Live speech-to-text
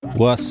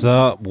What's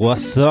up,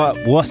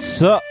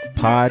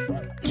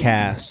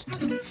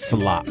 podcast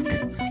flock?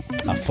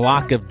 A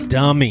flock of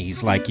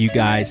dummies like you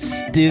guys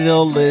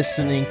still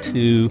listening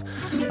to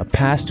a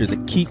pastor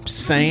that keeps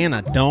saying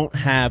I don't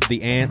have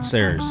the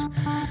answers.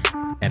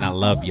 And I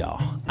love y'all.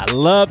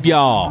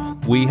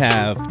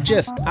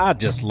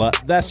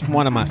 That's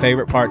one of my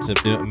favorite parts of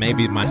doing,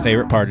 maybe my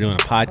favorite part of doing a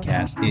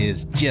podcast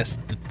is just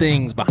the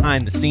things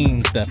behind the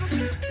scenes, the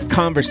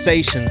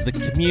conversations, the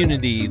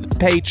community, the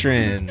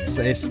patrons.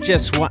 It's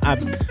just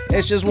wonderful.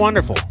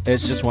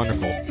 It's just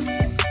wonderful.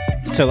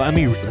 So let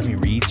me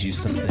read you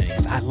some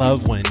things. I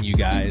love when you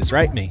guys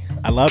write me.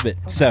 I love it.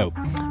 So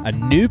a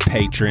new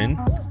patron,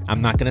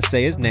 I'm not going to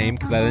say his name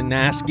because I didn't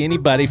ask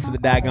anybody for the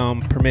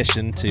daggone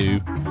permission to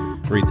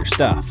read their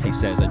stuff. He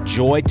says, a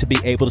joy to be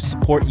able to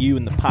support you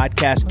in the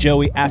podcast,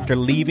 Joey, after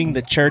leaving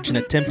the church and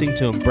attempting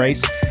to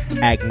embrace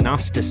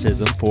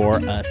agnosticism for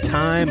a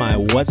time. I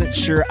wasn't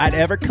sure I'd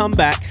ever come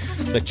back,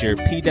 but your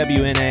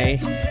PWNA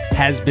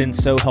has been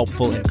so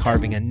helpful in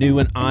carving a new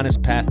and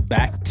honest path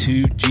back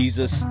to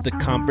Jesus. The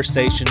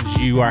conversations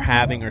you are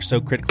having are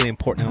so critically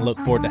important, and I look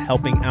forward to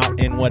helping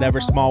out in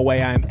whatever small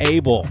way I'm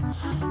able.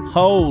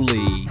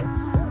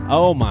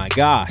 Oh my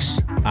gosh.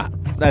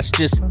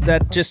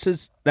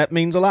 That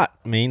means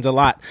a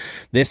lot.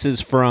 This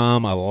is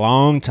from a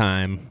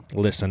long-time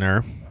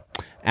listener.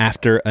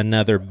 After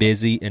another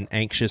busy and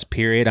anxious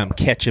period, I'm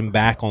catching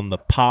back on the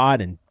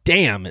pod, and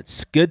damn,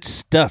 it's good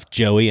stuff,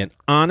 Joey. And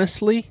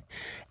honestly,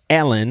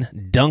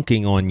 Ellen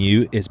dunking on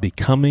you is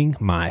becoming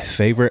my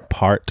favorite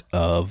part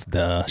of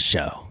the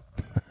show.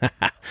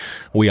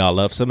 We all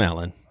love some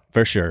Ellen,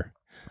 for sure.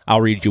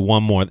 I'll read you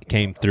one more that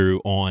came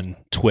through on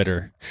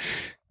Twitter.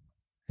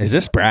 Is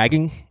this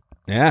bragging?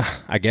 Yeah,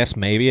 I guess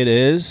maybe it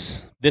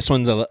is. This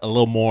one's a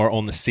little more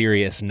on the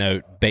serious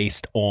note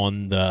based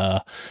on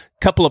the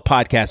couple of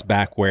podcasts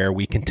back where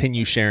we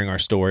continue sharing our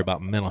story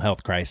about mental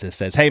health crisis.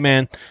 Says, hey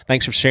man,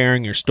 thanks for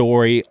sharing your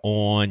story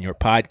on your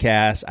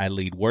podcast. I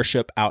lead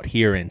worship out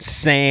here in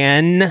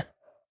San.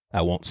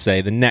 I won't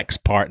say the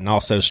next part, and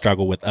also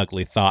struggle with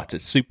ugly thoughts.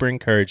 It's super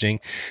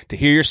encouraging to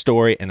hear your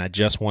story, and I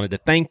just wanted to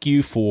thank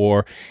you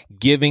for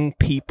giving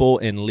people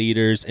and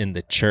leaders in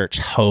the church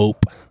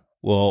hope.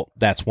 Well,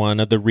 that's one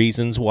of the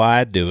reasons why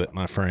I do it,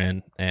 my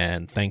friend,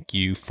 and thank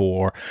you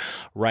for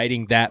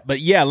writing that. But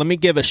yeah, let me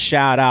give a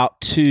shout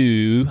out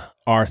to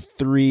our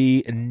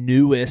three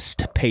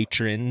newest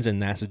patrons,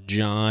 and that's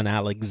John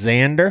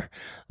Alexander,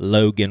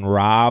 Logan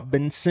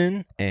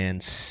Robinson,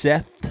 and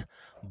Seth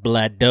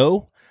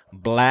Bladow.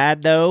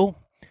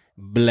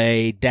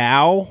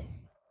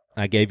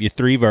 I gave you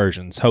three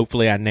versions.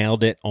 Hopefully I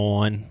nailed it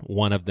on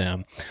one of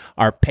them.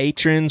 Our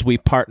patrons, we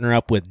partner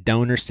up with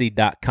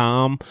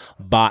DonorSeed.com,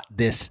 bought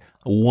this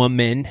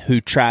woman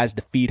who tries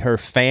to feed her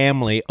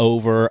family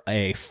over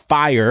a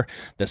fire.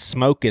 The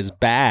smoke is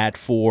bad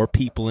for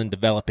people in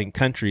developing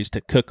countries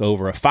to cook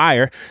over a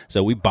fire,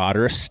 so we bought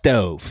her a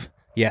stove.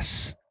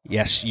 Yes,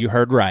 you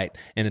heard right.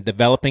 In a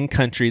developing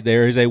country,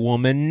 there is a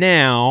woman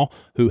now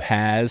who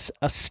has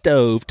a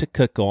stove to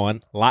cook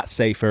on, a lot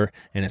safer,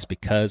 and it's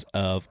because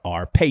of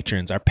our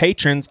patrons. Our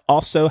patrons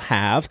also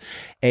have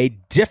a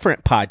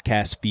different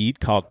podcast feed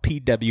called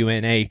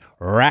PWNA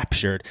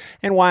Raptured,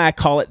 and why I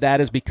call it that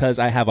is because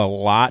I have a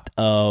lot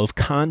of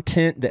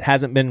content that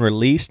hasn't been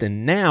released,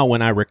 and now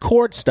when I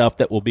record stuff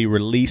that will be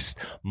released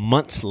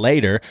months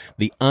later,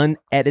 the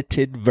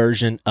unedited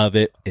version of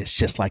it is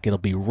just like it'll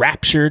be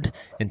raptured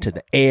into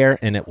the air,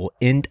 and it will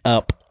end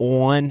up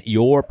on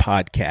your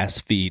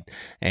podcast feed.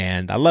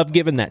 And I love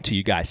giving that to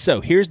you guys. So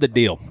here's the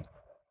deal.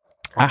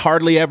 I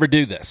hardly ever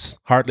do this.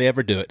 Hardly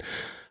ever do it.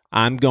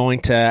 I'm going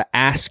to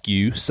ask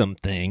you some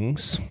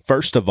things.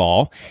 First of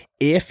all,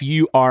 if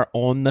you are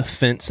on the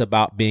fence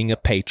about being a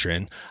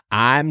patron,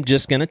 I'm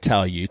just going to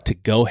tell you to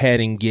go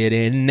ahead and get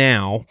in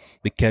now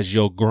because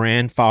you'll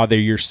grandfather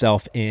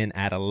yourself in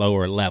at a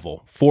lower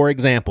level. For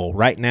example,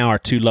 right now our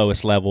two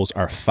lowest levels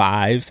are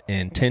 $5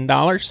 and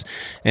 $10,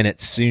 and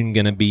it's soon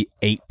going to be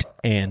 $8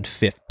 and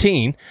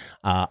 $15.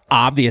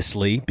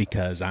 Obviously,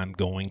 because I'm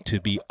going to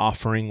be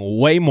offering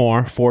way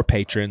more for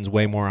patrons,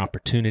 way more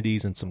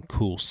opportunities and some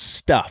cool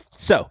stuff.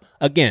 So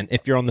again,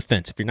 if you're on the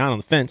fence, if you're not on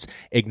the fence,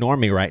 ignore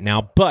me right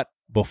now. But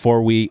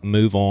before we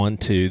move on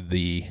to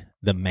the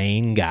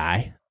main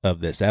guy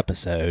of this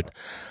episode,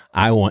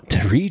 I want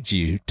to read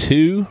you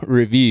two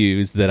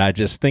reviews that I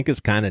just think is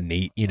kind of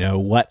neat. You know,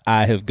 what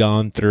I have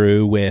gone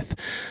through with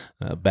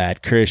a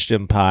Bad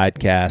Christian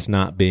podcast,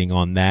 not being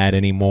on that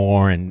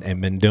anymore, and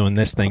been doing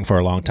this thing for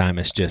a long time.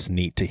 It's just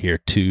neat to hear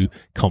two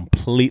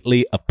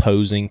completely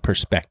opposing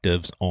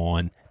perspectives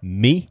on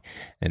me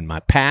and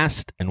my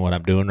past and what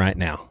I'm doing right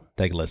now.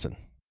 Take a listen.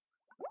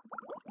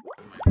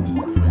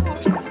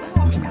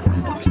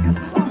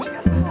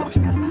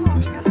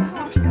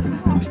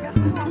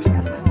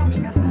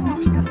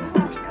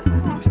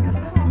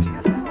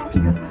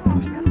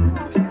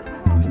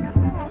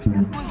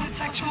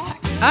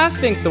 I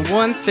think the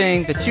one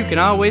thing that you can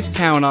always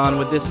count on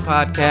with this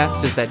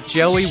podcast is that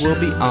Joey will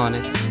be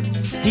honest.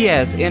 He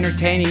has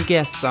entertaining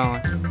guests on.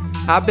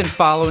 I've been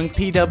following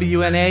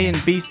PWNA and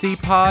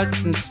BC Pod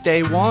since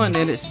day one,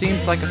 and it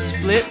seems like a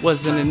split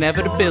was an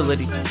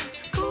inevitability.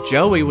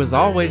 Joey was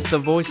always the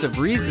voice of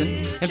reason,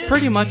 and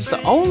pretty much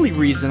the only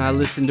reason I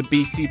listened to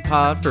BC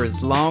Pod for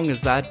as long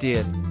as I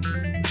did.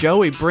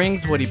 Joey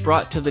brings what he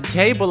brought to the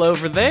table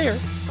over there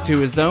to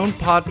his own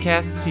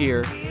podcasts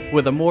here,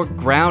 with a more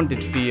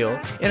grounded feel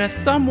in a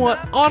somewhat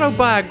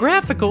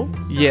autobiographical,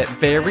 yet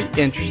very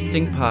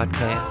interesting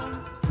podcast.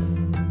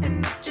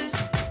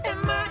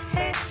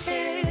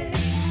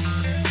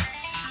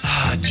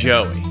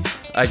 Joey,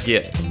 I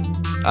get it.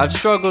 I've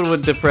struggled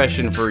with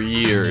depression for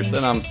years,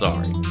 and I'm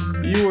sorry.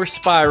 You were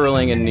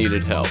spiraling and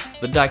needed help.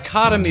 The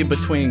dichotomy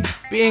between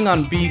being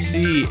on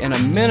BC and a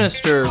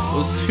minister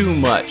was too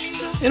much,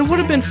 and it would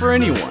have been for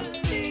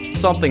anyone.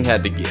 Something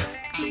had to give.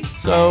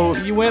 So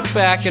you went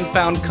back and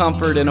found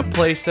comfort in a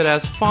place that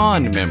has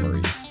fond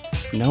memories.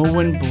 No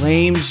one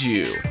blames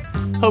you.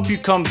 Hope you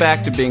come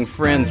back to being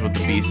friends with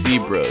the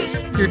BC bros.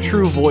 Your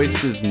true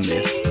voice is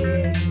missed.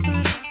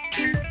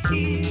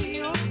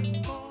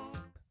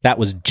 That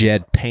was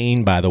Jed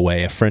Payne, by the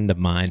way, a friend of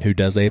mine who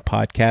does a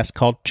podcast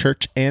called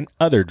Church and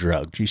Other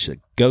Drugs. You should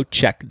go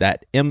check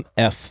that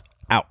MF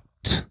out.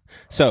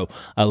 So,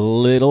 a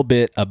little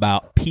bit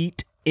about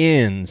Pete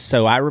Enns.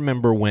 So I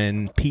remember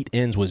when Pete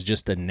Enns was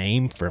just a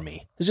name for me.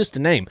 It was just a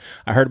name.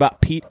 I heard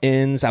about Pete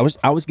Enns. I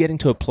was getting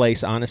to a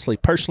place, honestly,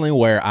 personally,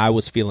 where I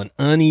was feeling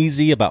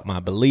uneasy about my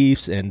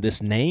beliefs, and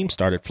this name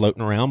started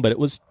floating around, but it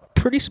was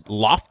pretty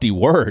lofty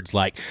words,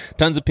 like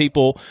tons of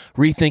people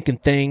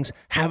rethinking things,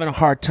 having a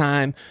hard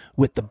time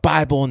with the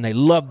Bible, and they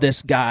love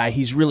this guy.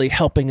 He's really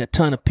helping a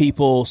ton of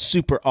people.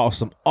 Super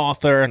awesome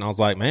author. And I was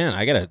like, man,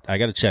 I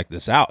gotta check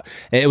this out.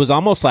 It was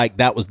almost like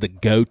that was the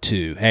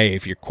go-to. Hey,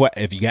 if you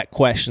got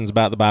questions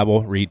about the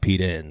Bible, read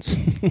Pete Enns.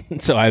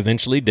 So I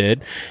eventually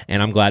did,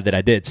 and I'm glad that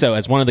I did. So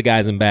as one of the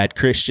guys in Bad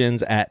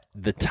Christians, at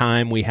the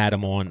time we had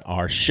him on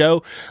our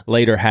show,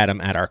 later had him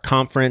at our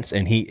conference,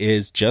 and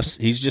he's just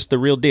the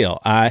real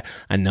deal. I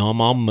know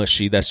I'm all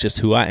mushy. That's just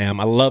who I am.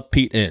 I love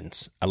Pete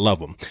Enns. I love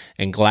him,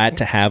 and glad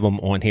to have him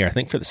on here, I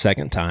think for the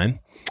second time,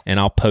 and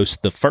I'll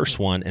post the first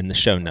one in the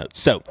show notes.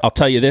 So I'll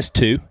tell you this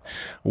too.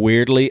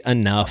 Weirdly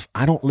enough,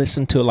 I don't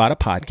listen to a lot of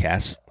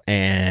podcasts,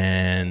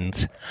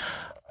 and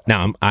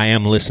now I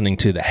am listening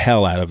to the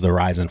hell out of the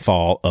Rise and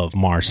Fall of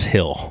Mars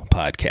Hill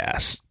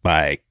podcast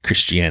by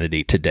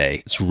Christianity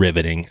Today. It's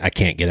riveting. I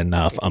can't get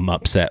enough. I'm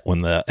upset when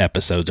the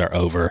episodes are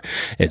over.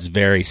 It's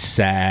very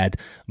sad,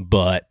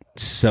 but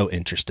so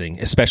interesting,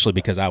 especially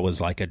because I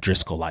was like a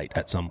Driscollite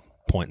at some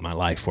point in my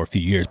life for a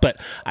few years. But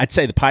I'd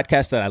say the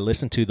podcast that I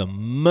listened to the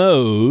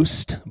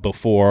most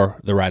before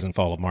the Rise and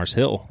Fall of Mars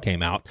Hill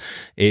came out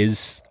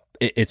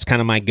it's kind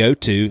of my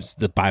go-to. It's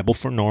The Bible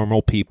for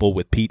Normal People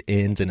with Pete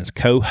Enns and his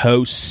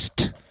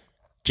co-host,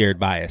 Jared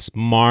Bias.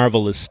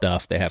 Marvelous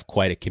stuff. They have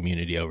quite a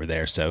community over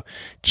there, so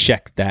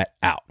check that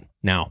out.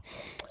 Now,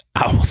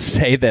 I will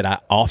say that I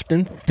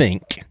often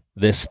think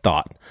this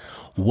thought,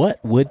 what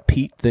would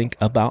Pete think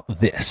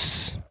about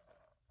this?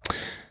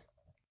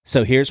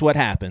 So here's what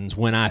happens.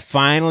 When I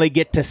finally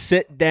get to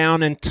sit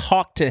down and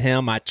talk to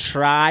him, I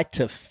try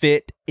to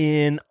fit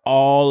in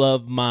all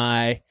of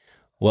my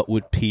what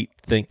would Pete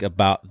think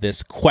about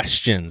this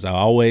questions. I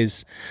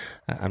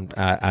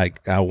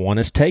want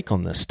his take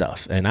on this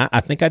stuff, and I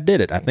think I did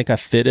it. I think I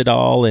fit it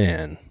all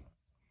in.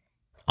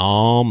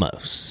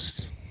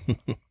 Almost.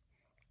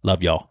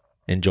 Love y'all.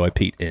 Enjoy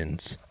Pete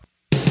Enns.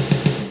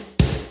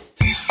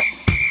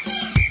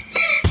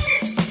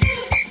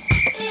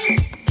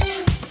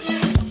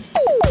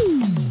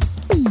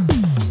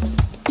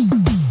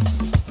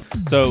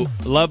 So,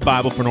 love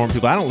Bible for Normal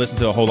People. I don't listen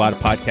to a whole lot of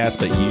podcasts,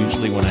 but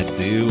usually when I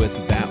do, it's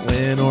that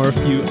one or a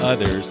few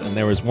others. And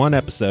there was one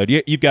episode.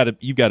 You've got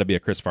to be a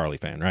Chris Farley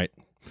fan, right?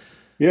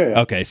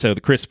 Yeah. Okay, so the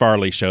Chris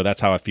Farley show.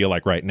 That's how I feel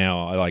like right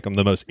now. I'm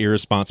the most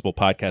irresponsible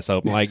podcast.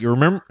 I'm like, you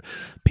remember,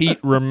 Pete?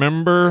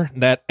 Remember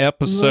that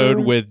episode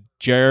with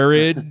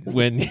Jared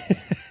when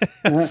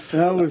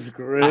that was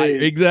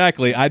great.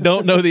 Exactly. I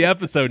don't know the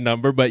episode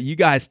number, but you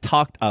guys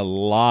talked a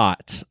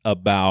lot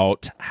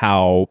about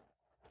how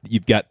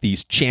you've got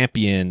these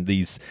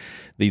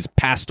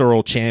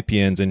pastoral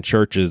champions in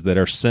churches that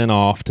are sent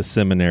off to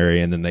seminary,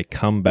 and then they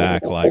come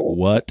back like,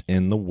 what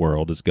in the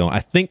world is going? I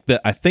think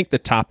the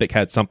topic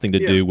had something to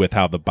do with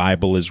how the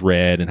Bible is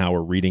read and how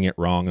we're reading it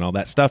wrong and all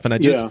that stuff. And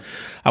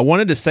I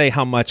wanted to say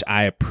how much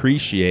I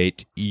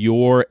appreciate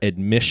your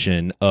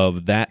admission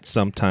of that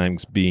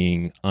sometimes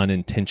being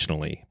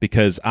unintentionally,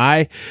 because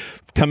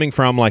coming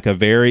from like a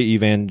very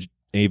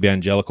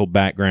evangelical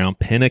background,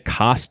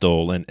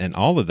 Pentecostal, and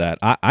all of that,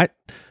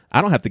 I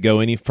don't have to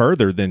go any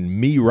further than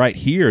me right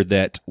here,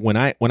 that when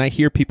I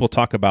hear people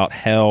talk about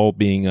hell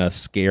being a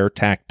scare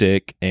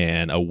tactic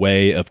and a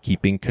way of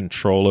keeping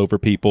control over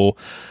people,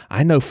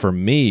 I know for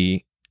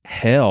me,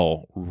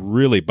 hell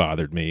really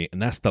bothered me,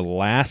 and that's the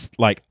last,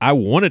 like, I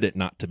wanted it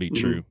not to be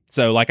true.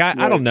 So like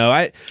I don't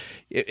know,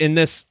 in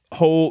this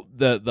whole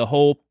the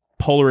whole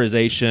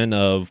polarization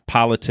of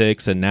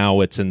politics, and now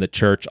it's in the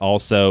church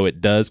also,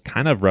 it does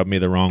kind of rub me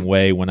the wrong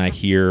way when I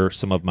hear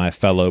some of my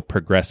fellow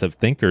progressive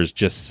thinkers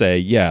just say,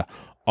 yeah,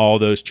 all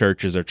those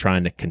churches are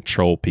trying to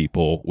control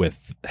people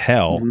with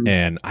hell. Mm-hmm.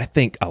 And I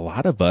think a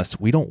lot of us,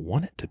 we don't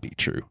want it to be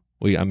true.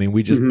 We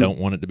just don't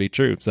want it to be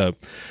true. So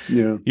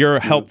you're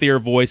a healthier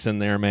voice in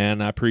there,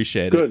 man. I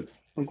appreciate it. Good.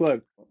 I'm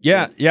glad.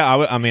 Yeah.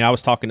 I mean, I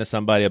was talking to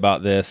somebody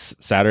about this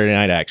Saturday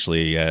night,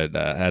 actually. Had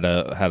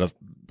a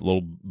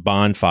little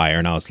bonfire,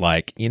 and I was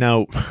like,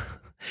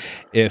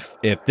 if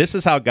this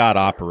is how God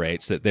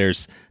operates, that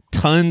there's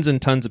tons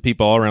and tons of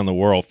people all around the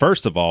world,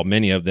 first of all,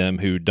 many of them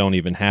who don't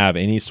even have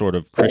any sort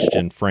of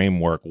Christian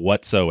framework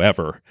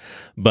whatsoever.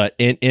 But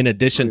in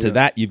addition to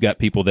that, you've got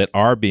people that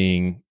are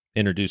being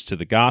introduced to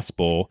the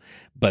gospel,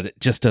 but it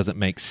just doesn't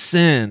make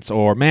sense.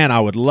 Or, man,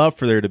 I would love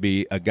for there to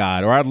be a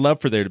God, or I'd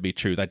love for there to be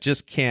truth. I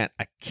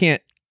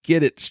can't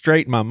get it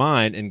straight in my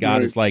mind. And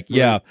God is like,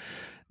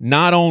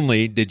 not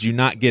only did you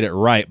not get it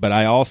right, but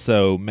I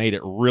also made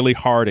it really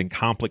hard and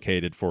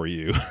complicated for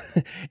you.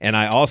 And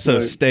I also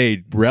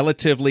stayed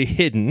relatively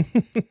hidden.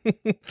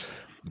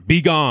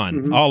 Be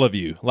gone, all of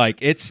you. Like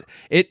it's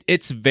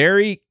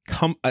very,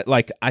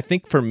 I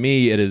think for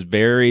me, it is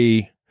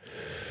very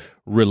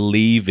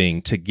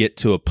relieving to get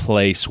to a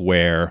place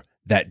where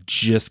that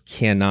just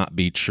cannot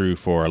be true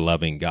for a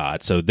loving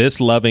God. So this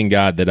loving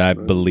God that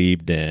I've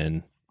believed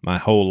in my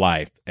whole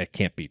life, it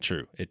can't be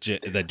true.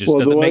 That just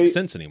doesn't make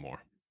sense anymore.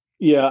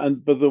 Yeah,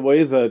 but the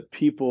way that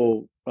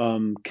people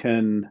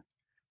can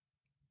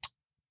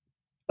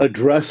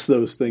address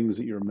those things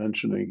that you're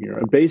mentioning here,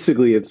 and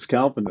basically it's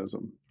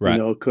Calvinism, right?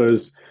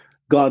 Because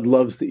God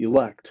loves the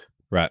elect,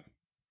 right?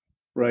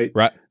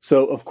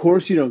 So of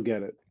course you don't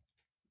get it.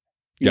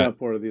 You're not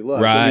part of the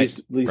elect, right? At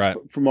least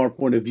from our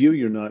point of view,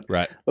 you're not.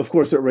 Right. Of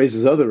course, it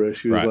raises other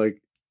issues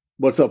like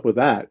what's up with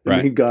that.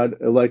 I mean, God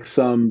elects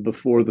some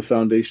before the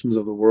foundations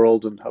of the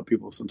world, and how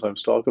people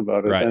sometimes talk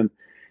about it,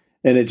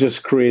 and it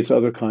just creates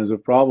other kinds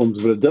of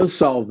problems, but it does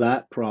solve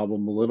that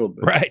problem a little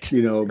bit. Right.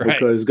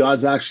 Because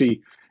God's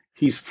actually,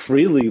 he's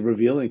freely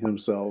revealing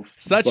himself.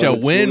 Such a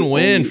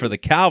win-win for the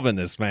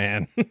Calvinists,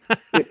 man.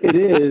 It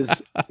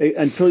is,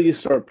 until you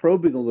start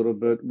probing a little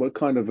bit, what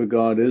kind of a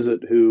God is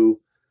it who,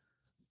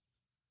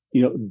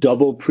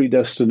 double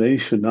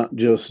predestination, not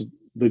just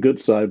the good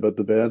side, but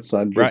the bad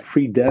side, but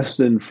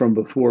predestined from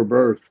before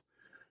birth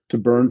to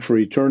burn for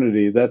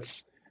eternity.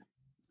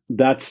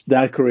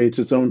 That creates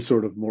its own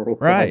sort of moral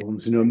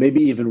problems,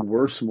 maybe even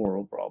worse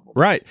moral problems.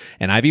 Right.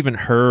 And I've even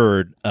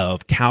heard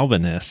of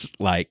Calvinists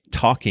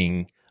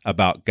talking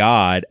about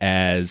God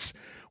as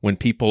when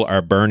people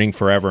are burning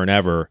forever and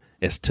ever,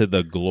 it's to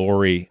the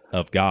glory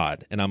of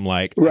God. And I'm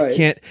like, I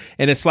can't.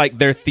 And it's like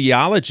their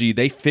theology,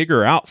 they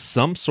figure out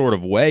some sort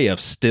of way of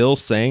still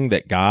saying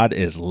that God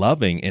is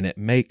loving, and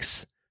I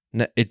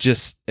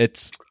just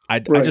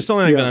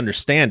don't even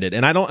understand it.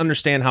 And I don't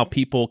understand how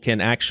people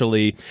can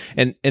actually,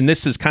 and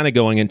this is kind of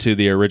going into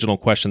the original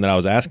question that I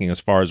was asking as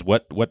far as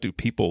what do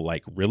people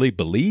really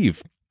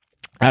believe?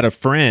 I had a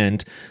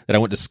friend that I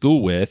went to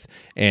school with,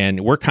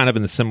 and we're kind of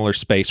in the similar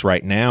space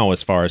right now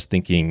as far as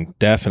thinking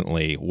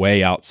definitely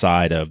way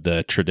outside of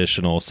the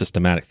traditional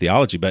systematic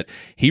theology. But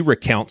he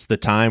recounts the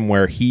time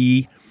where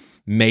he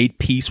made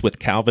peace with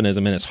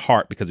Calvinism in his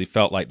heart because he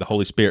felt like the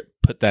Holy Spirit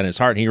put that in his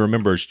heart. And he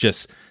remembers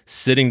just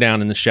sitting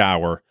down in the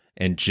shower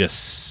and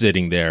just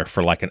sitting there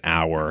for an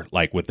hour,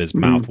 with his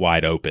mouth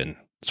wide open,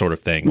 sort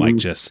of thing.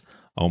 Just,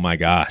 oh my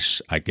gosh,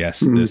 I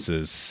guess this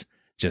is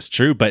just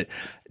true. But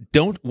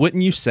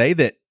wouldn't you say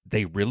that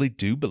they really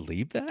do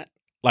believe that?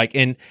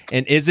 And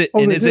is it,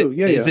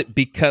 is it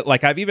because,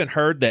 I've even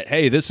heard that,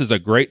 hey, this is a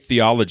great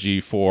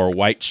theology for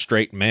white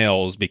straight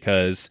males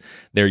because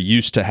they're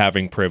used to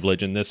having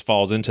privilege, and this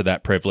falls into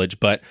that privilege.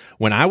 But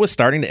when I was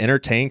starting to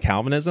entertain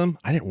Calvinism,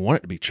 I didn't want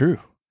it to be true.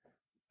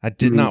 I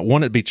did not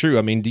want it to be true.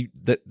 I mean,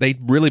 they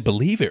really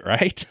believe it,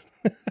 right?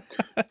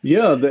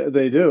 Yeah,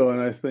 they do. And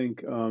I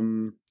think...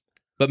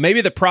 but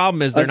maybe the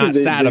problem is they're not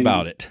sad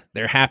about it.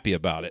 They're happy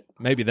about it.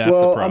 Maybe that's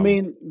the problem. I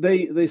mean,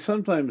 they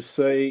sometimes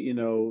say,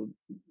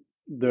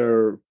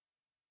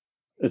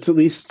 it's at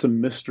least a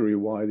mystery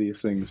why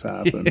these things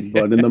happen.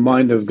 But in the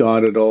mind of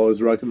God, it all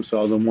is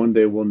reconciled, and one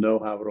day we'll know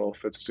how it all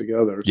fits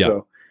together. Yeah.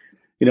 So,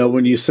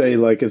 when you say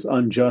it's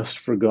unjust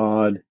for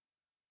God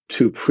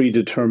to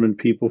predetermine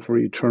people for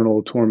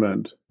eternal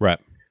torment, right?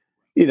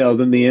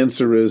 Then the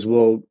answer is,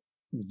 well,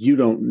 you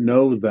don't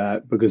know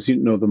that because you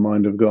don't know the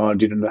mind of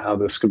God. You don't know how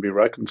this can be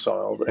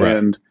reconciled. Right.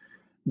 And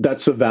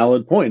that's a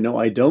valid point. No,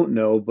 I don't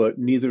know, but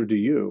neither do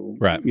you.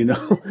 Right.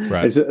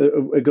 Right.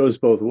 It goes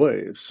both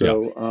ways.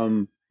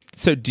 So,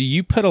 so do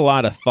you put a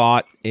lot of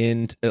thought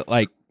into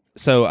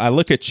so I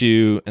look at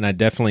you and I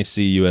definitely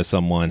see you as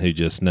someone who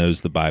just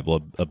knows the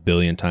Bible a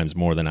billion times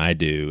more than I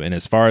do. And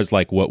as far as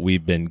what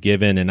we've been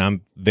given, and I'm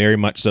very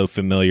much so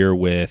familiar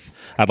with,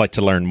 I'd like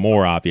to learn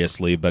more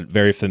obviously, but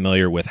very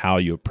familiar with how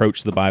you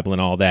approach the Bible and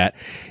all that.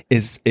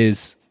 Is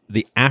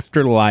the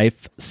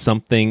afterlife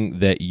something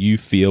that you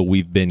feel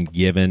we've been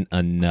given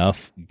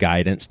enough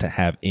guidance to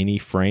have any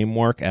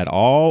framework at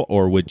all?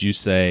 Or would you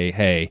say,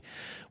 hey,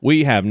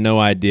 We have no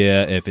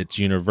idea if it's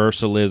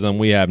universalism.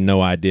 We have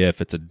no idea if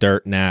it's a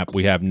dirt nap.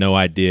 We have no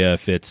idea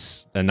if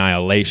it's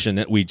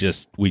annihilation. We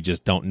just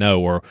don't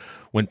know. Or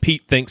when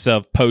Pete thinks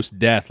of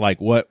post-death,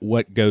 like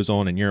what goes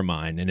on in your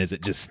mind? And is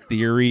it just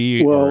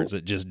theory, or is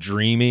it just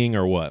dreaming,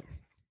 or what?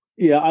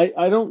 Yeah,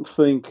 I don't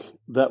think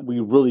that we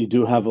really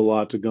do have a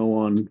lot to go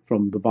on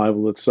from the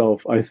Bible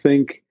itself. I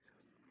think,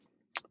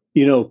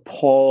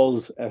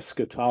 Paul's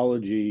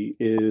eschatology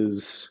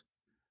is,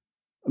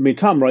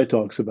 Tom Wright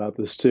talks about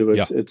this too.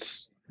 It's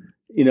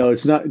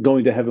it's not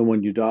going to heaven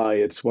when you die.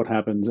 It's what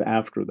happens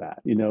after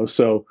that,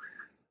 So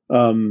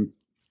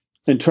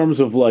in terms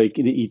of like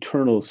the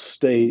eternal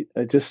state,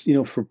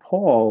 for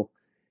Paul,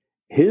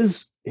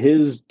 his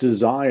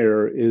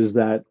desire is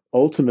that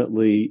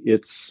ultimately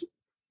it's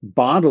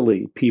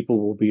bodily people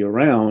will be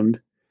around,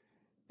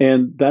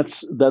 and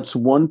that's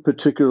one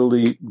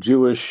particularly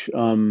Jewish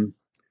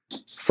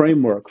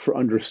framework for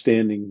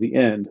understanding the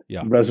end.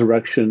 Yeah.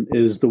 Resurrection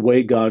is the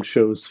way God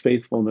shows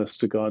faithfulness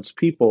to God's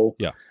people.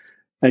 Yeah.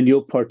 And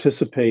you'll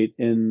participate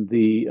in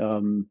the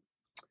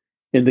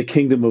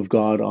kingdom of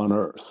God on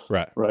earth.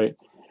 Right.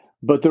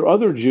 But there are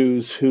other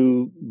Jews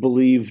who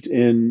believed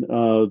in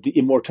the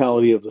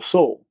immortality of the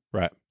soul.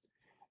 Right.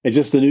 And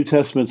just the New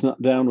Testament's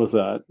not down with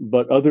that,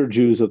 but other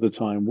Jews at the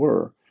time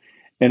were.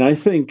 And I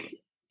think,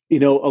 a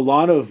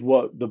lot of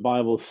what the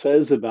Bible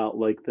says about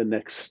like the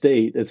next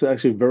state, it's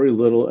actually very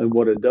little. And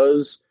what it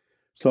does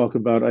talk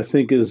about, I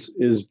think, is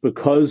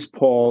because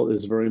Paul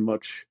is very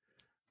much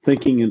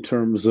thinking in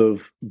terms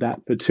of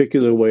that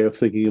particular way of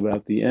thinking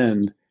about the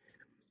end.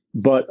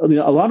 But a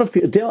lot of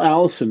people, Dale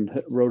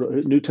Allison wrote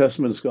a New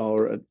Testament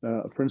scholar at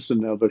Princeton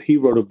now, but he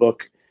wrote a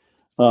book,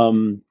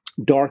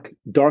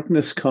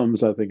 Darkness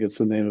Comes, I think it's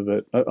the name of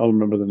it. I'll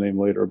remember the name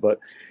later, but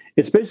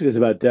it's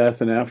about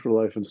death and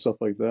afterlife and stuff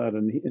like that.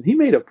 And he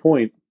made a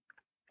point,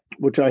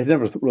 which I had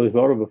never really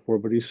thought of before,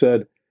 but he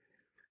said,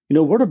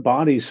 what are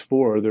bodies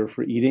for? They're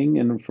for eating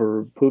and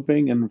for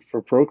pooping and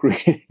for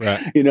procreating.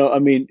 Right. Do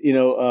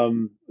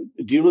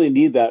you really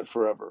need that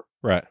forever?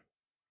 Right.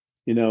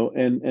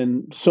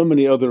 And so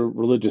many other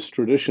religious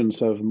traditions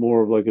have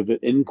more of like of an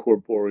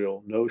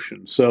incorporeal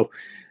notion. So,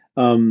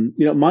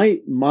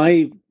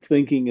 my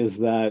thinking is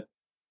that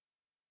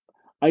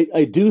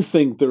I do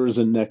think there is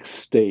a next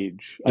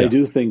stage. Yeah. I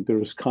do think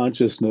there's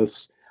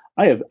consciousness.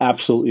 I have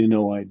absolutely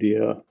no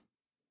idea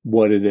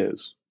what it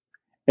is,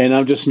 and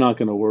I'm just not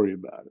going to worry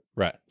about it.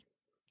 Right.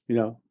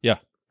 Yeah.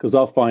 Because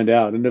I'll find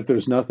out, and if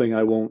there's nothing,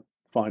 I won't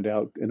find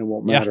out, and it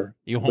won't matter.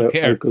 You won't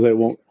care because I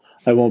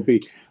won't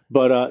be.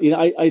 But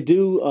I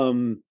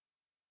do.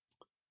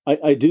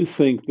 I do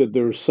think that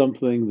there's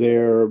something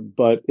there,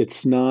 but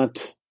it's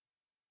not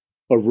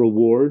a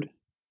reward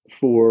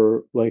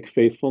for like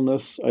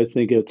faithfulness. I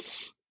think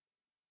it's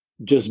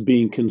just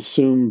being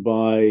consumed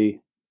by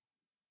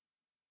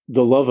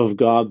the love of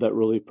God that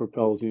really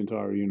propels the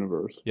entire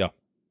universe. Yeah.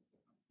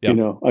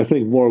 I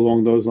think more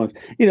along those lines.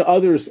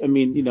 Others, I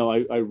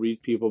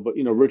read people, but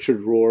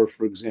Richard Rohr,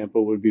 for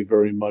example, would be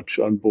very much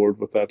on board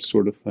with that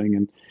sort of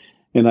thing.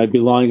 And I'd be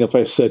lying if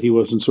I said he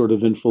wasn't sort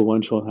of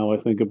influential in how I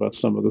think about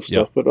some of the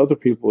stuff, but other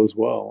people as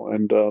well.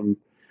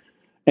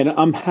 And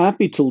I'm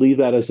happy to leave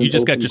that as an You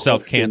just got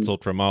yourself question.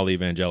 canceled from all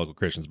evangelical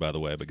Christians, by the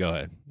way, but go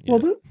ahead. Yeah.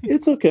 Well,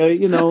 it's okay.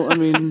 They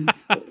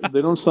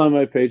don't sign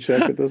my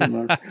paycheck. It doesn't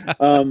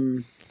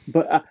matter.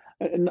 But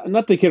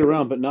not to kid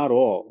around, but not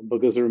all,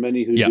 because there are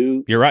many who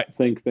do you're right.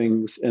 think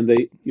things and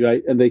they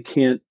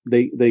can't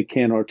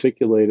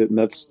articulate it. And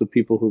that's the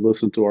people who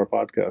listen to our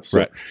podcast. So,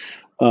 right.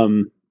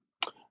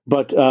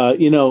 But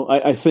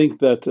I think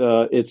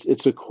that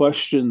it's a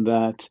question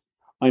that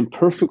I'm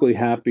perfectly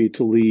happy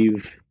to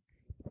leave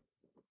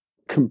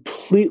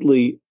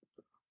completely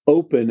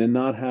open and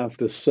not have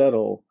to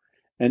settle.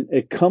 And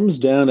it comes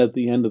down at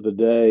the end of the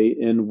day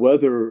in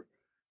whether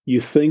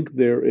you think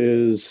there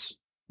is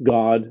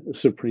God, a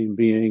supreme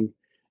being,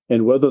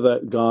 and whether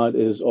that God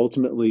is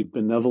ultimately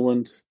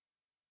benevolent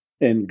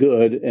and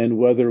good, and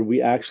whether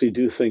we actually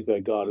do think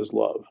that God is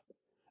love.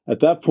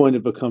 At that point,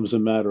 it becomes a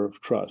matter of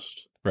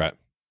trust. Right.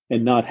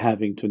 And not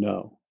having to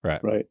know.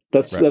 Right.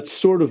 That's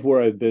sort of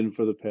where I've been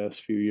for the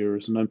past few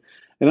years, and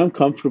I'm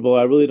comfortable.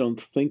 I really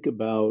don't think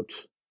about.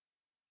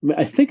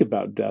 I think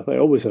about death. I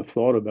always have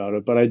thought about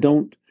it, but I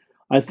don't.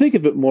 I think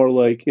of it more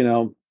like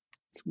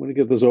when I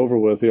get this over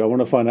with, I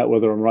want to find out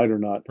whether I'm right or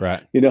not.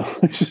 Right.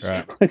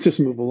 I just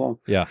move along.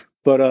 Yeah.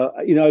 But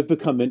I've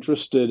become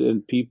interested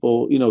in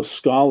people,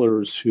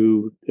 scholars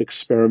who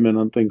experiment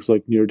on things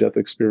like near-death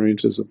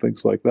experiences and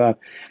things like that.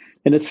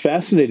 And it's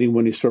fascinating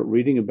when you start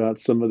reading about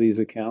some of these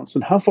accounts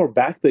and how far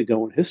back they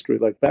go in history,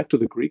 like back to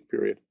the Greek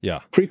period,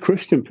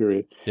 pre-Christian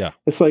period. Yeah.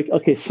 It's like,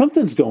 okay,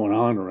 something's going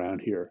on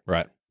around here.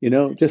 Right.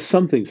 Just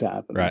something's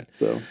happening. Right.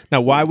 So now,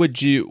 why would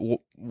you,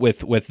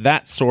 with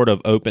that sort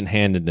of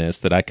open-handedness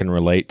that I can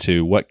relate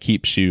to, what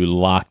keeps you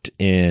locked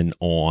in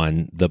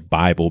on the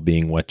Bible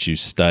being what you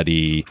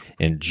study,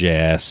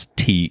 ingest,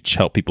 teach,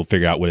 help people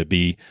figure out? Would it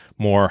be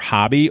more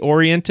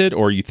hobby-oriented,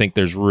 or you think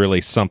there's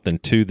really something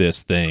to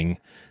this thing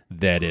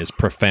that is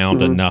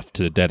profound enough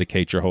to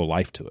dedicate your whole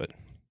life to it?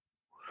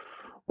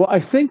 Well, I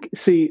think,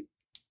 see,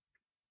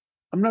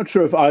 I'm not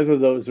sure if either of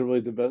those are really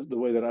the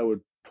way that I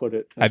would put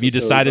it. Have you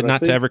decided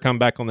not to ever come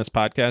back on this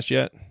podcast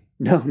yet?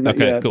 No, not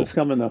okay, yet. cool. It's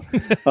coming though.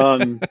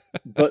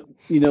 But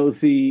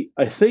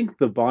I think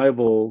the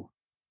Bible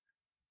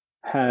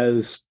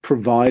has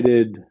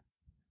provided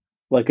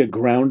like a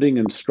grounding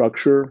and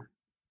structure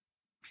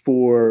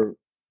for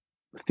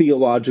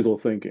theological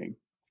thinking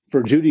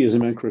for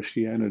Judaism and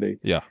Christianity.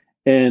 Yeah.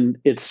 And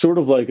it's sort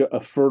of like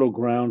a fertile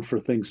ground for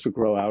things to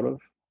grow out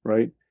of,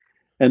 right?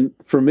 And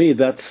for me,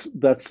 that's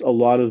a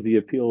lot of the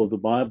appeal of the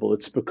Bible.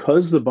 It's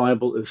because the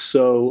Bible is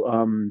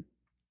so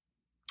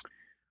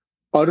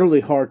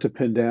utterly hard to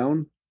pin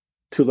down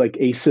to like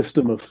a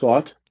system of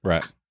thought.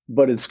 Right.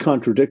 But it's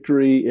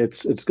contradictory.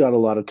 It's got a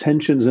lot of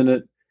tensions in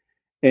it.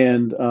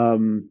 And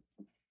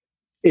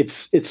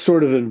it's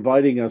sort of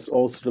inviting us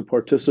also to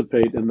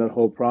participate in that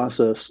whole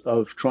process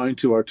of trying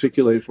to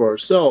articulate for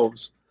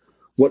ourselves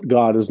what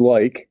God is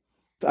like.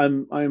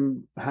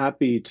 I'm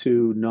happy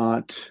to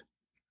not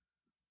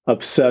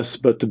obsess,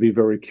 but to be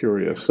very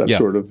curious. That's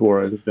sort of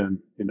where I've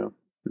been,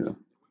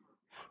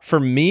 For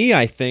me,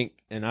 I think,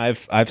 and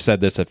I've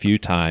said this a few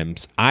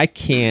times, I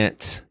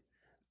cannot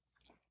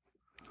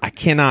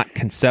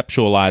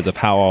conceptualize of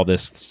how all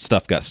this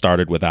stuff got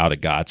started without a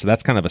God. So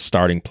that's kind of a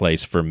starting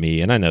place for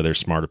me. And I know there's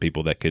smarter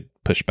people that could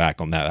push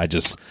back on that. I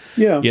just,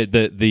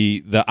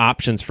 the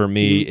options for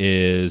me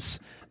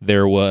is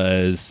there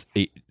was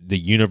the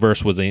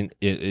universe was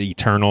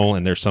eternal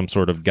and there's some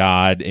sort of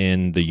God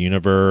in the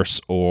universe,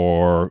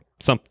 or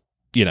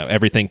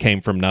everything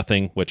came from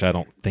nothing, which I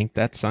don't think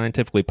that's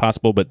scientifically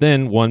possible. But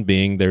then one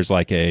being there's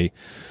like an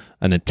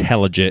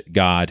intelligent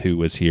God who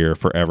was here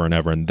forever and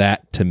ever. And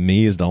that to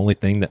me is the only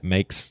thing that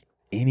makes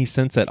any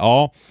sense at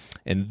all.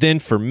 And then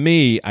for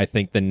me, I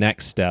think the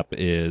next step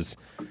is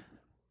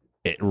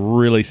it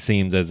really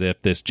seems as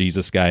if this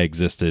Jesus guy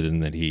existed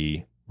and that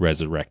he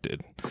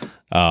resurrected.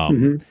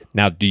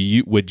 Now,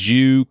 would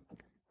you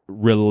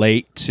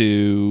relate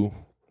to,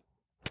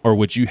 or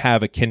would you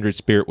have a kindred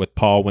spirit with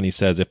Paul when he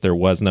says, if there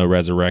was no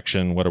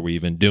resurrection, what are we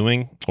even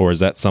doing? Or is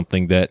that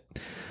something that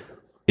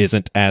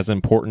isn't as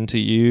important to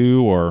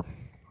you? Or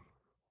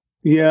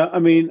yeah, I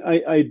mean,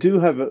 I do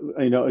have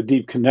a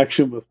deep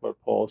connection with what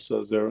Paul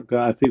says there.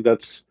 I think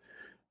that's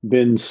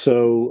been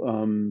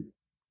so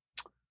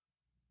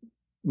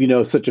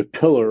such a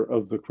pillar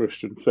of the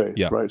Christian faith,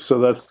 right? So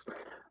that's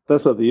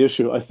not the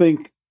issue. I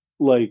think,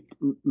 like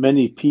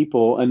many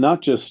people, and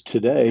not just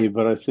today,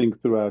 but I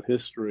think throughout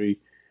history,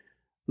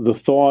 the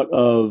thought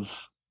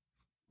of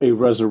a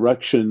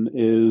resurrection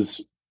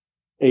is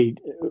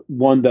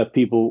one that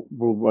people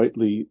will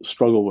rightly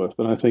struggle with,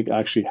 and I think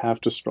actually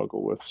have to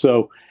struggle with.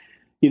 So,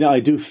 I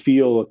do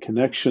feel a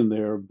connection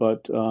there,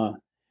 but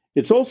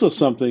it's also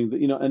something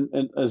that,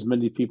 and as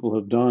many people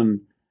have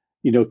done,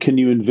 can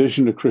you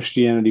envision a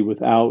Christianity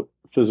without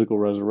physical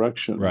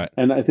resurrection? Right.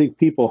 And I think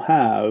people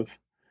have,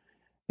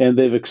 and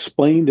they've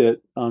explained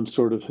it on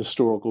sort of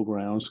historical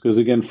grounds, because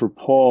again, for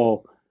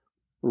Paul,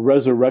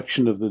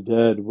 resurrection of the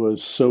dead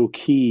was so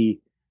key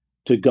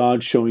to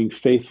God showing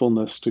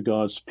faithfulness to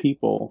God's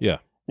people. Yeah.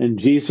 And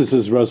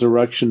Jesus's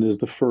resurrection is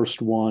the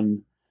first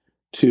one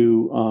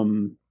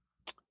to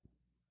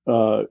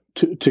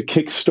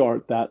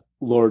kickstart that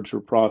larger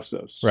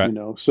process. Right.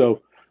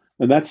 So,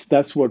 and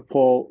that's what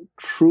Paul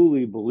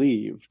truly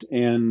believed.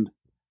 And,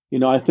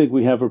 I think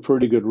we have a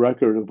pretty good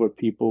record of what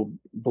people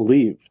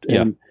believed.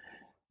 Yeah.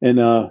 And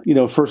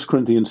 1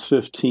 Corinthians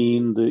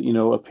 15,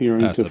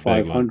 appearing That's to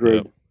 500.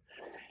 Yep.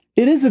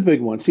 It is a big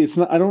one. See, it's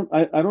not. I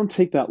don't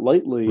take that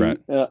lightly. Right.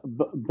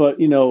 But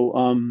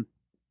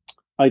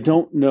I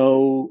don't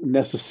know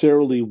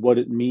necessarily what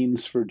it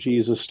means for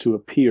Jesus to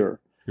appear.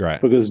 Right.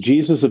 Because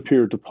Jesus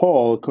appeared to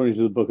Paul, according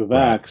to the book of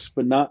Acts,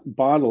 but not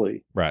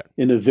bodily. Right.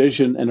 In a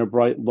vision and a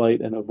bright light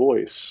and a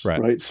voice.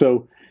 Right.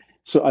 So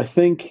I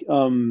think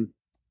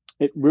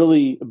it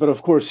really. But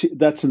of course,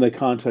 that's in the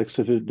context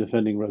of it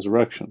defending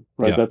resurrection.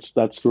 Right. Yeah.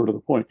 That's sort of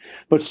the point.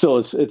 But still,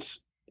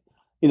 it's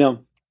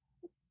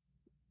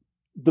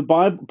the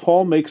Bible,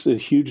 Paul makes a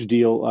huge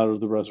deal out of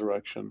the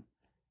resurrection,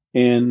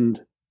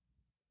 and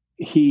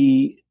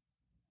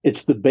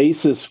it's the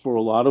basis for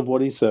a lot of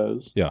what he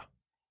says. Yeah.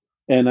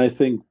 And I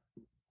think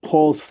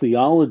Paul's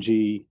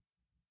theology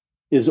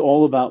is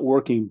all about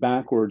working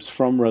backwards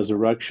from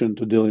resurrection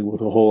to dealing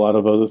with a whole lot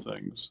of other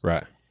things.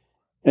 Right.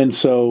 And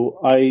so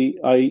I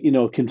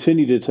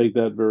continue to take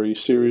that very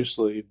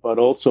seriously, but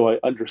also I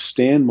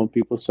understand when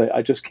people say,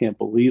 I just can't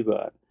believe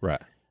that.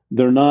 Right.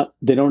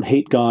 They don't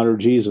hate God or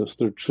Jesus.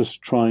 They're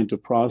just trying to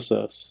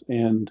process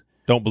and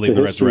don't believe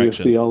the history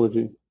resurrection. of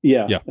theology.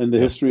 Yeah. And the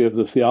history of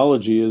the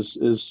theology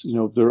is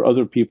there are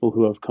other people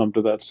who have come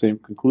to that same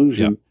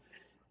conclusion.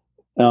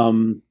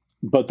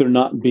 But they're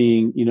not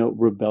being,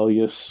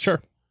 rebellious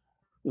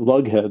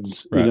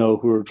lugheads,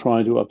 who are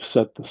trying to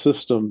upset the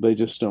system. They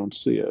just don't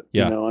see it.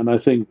 And I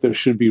think there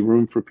should be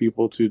room for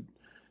people to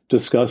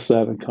discuss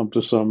that and come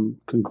to some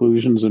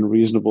conclusions and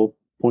reasonable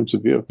points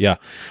of view. Yeah.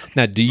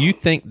 Now, do you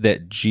think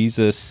that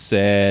Jesus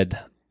said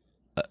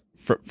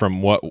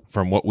from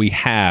what we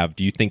have,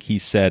 do you think he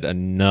said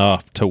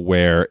enough to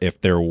where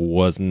if there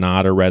was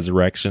not a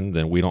resurrection,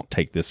 then we don't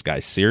take this guy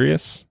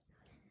serious?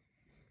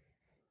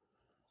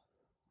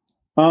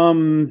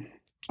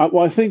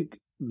 I think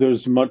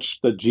there's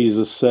much that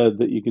Jesus said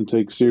that you can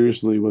take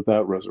seriously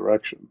without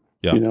resurrection.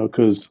 Yeah.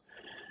 Because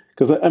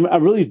I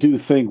really do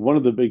think one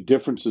of the big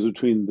differences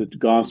between the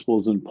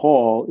Gospels and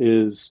Paul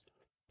is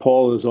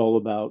all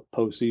about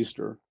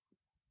post-Easter,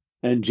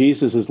 and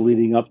Jesus is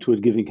leading up to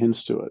it, giving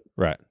hints to it.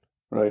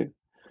 Right.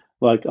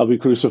 Like, I'll be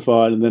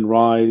crucified and then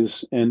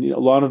rise. And a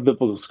lot of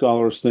biblical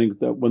scholars think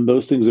that when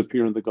those things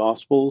appear in the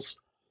Gospels,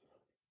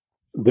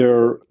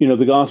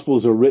 the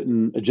Gospels are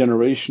written a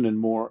generation and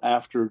more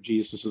after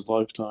Jesus's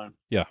lifetime.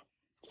 Yeah.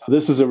 So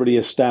this is already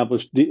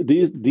established.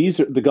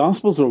 The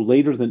Gospels are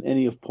later than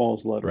any of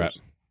Paul's letters. Right.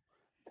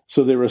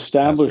 So they're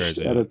established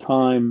at a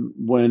time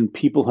when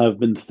people have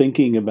been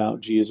thinking about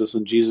Jesus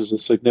and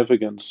Jesus'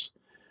 significance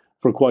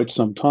for quite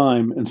some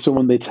time. And so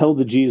when they tell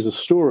the Jesus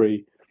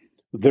story,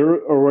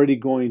 they're already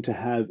going to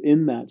have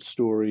in that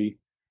story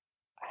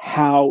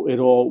how it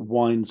all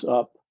winds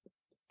up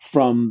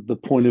from the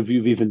point of view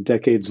of even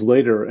decades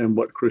later and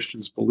what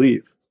Christians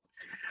believe.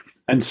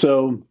 And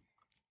so,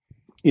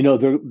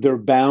 they're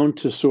bound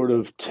to sort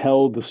of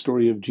tell the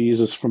story of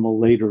Jesus from a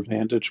later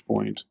vantage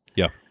point.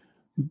 Yeah.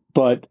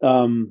 But,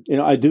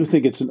 I do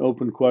think it's an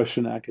open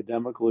question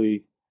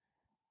academically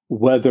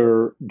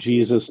whether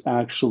Jesus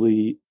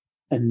actually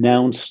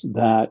announced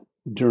that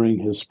during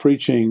his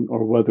preaching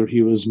or whether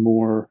he was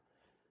more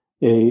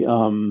a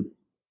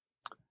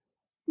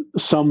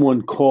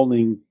someone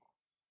calling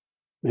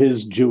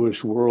his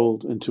Jewish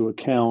world into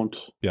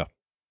account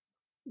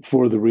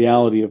for the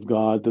reality of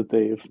God that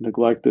they've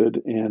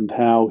neglected and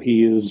how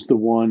he is the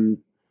one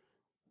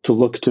to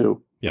look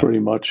to pretty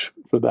much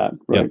for that.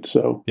 Right.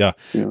 So,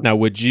 Now,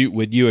 would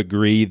you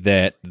agree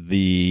that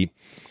the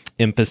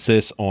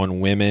emphasis on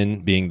women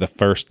being the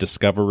first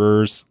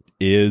discoverers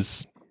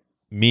is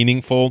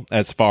meaningful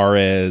as far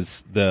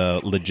as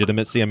the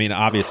legitimacy? I mean,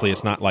 obviously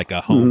it's not like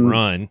a home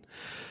run,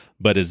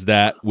 but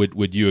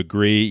would you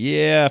agree?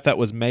 Yeah, if that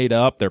was made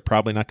up, they're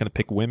probably not going to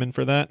pick women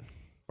for that.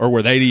 Or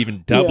were they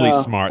even doubly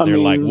smart? They're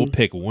like, we'll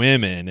pick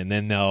women, and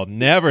then they'll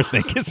never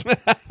think it's.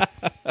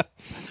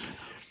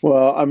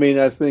 Well, I mean,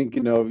 I think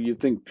you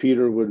think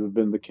Peter would have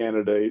been the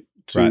candidate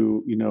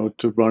to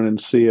to run and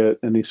see it,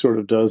 and he sort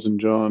of does in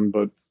John,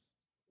 but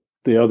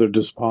the other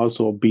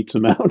disposal beats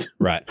him out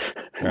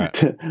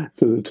to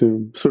the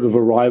tomb. Sort of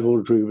a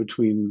rivalry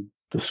between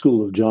the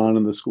school of John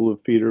and the school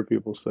of Peter,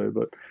 people say.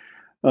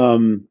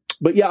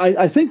 But yeah,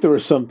 I think there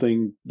is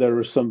something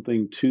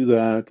to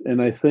that, and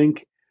I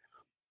think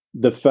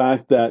the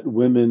fact that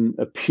women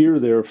appear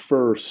there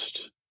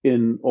first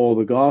in all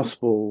the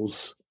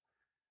Gospels,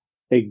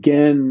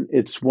 again,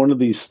 it's one of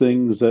these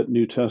things that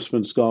New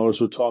Testament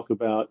scholars would talk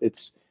about.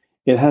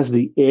 It has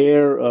the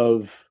air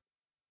of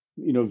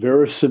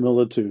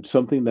verisimilitude,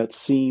 something that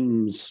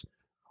seems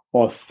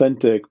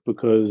authentic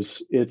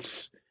because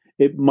it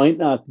might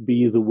not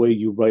be the way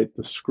you write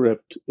the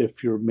script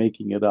if you're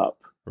making it up.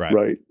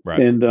 Right.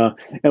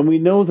 And we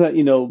know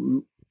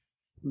that,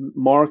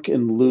 Mark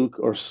and Luke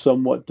are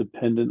somewhat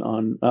dependent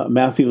on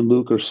Matthew and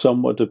Luke are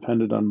somewhat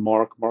dependent on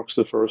Mark. Mark's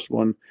the first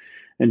one,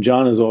 and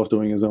John is off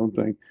doing his own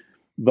thing.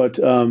 But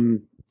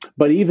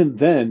even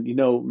then,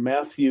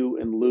 Matthew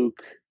and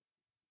Luke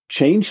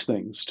change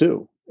things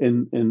too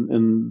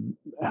in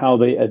how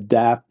they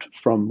adapt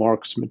from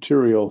Mark's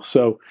material.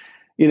 So,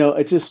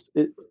 it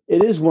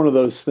is one of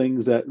those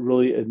things that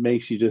really it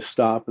makes you just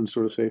stop and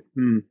sort of say,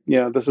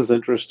 this is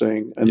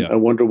interesting, and I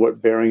wonder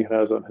what bearing it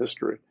has on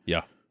history.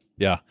 Yeah.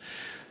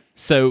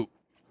 So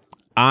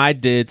I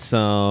did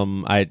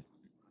seminary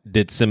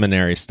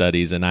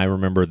studies, and I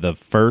remember the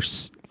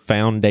first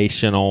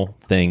foundational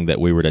thing that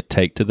we were to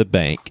take to the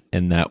bank,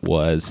 and that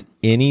was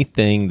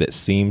anything that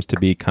seems to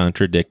be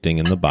contradicting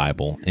in the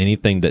Bible,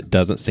 anything that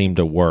doesn't seem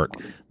to work,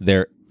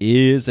 there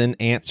is an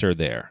answer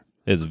there.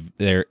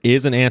 There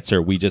is an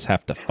answer. We just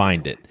have to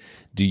find it.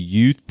 Do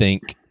you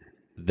think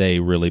they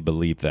really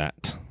believe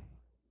that?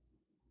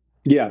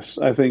 Yes,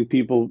 I think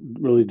people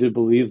really did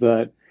believe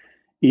that,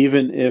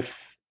 even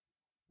if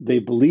they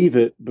believe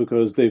it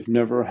because they've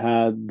never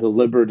had the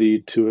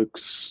liberty to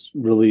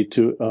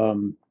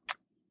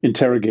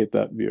interrogate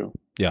that view.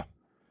 Yeah.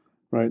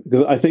 Right.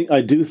 Because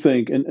I do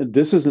think, and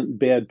this isn't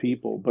bad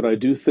people, but I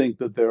do think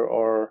that there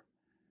are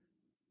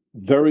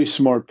very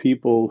smart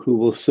people who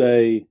will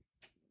say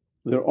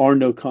there are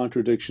no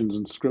contradictions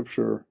in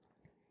Scripture.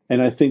 And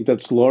I think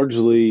that's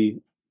largely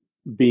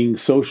being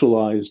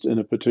socialized in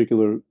a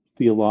particular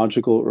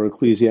theological or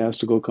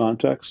ecclesiastical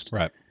context.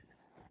 Right.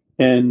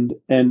 And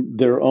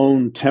their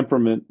own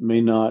temperament may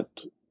not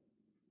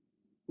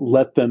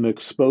let them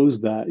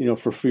expose that,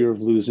 for fear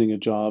of losing a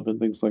job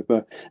and things like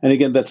that. And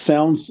again, that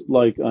sounds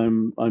like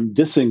I'm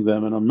dissing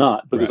them, and I'm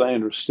not, because I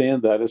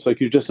understand that. It's like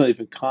you're just not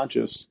even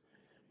conscious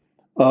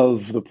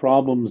of the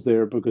problems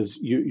there because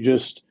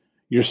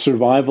your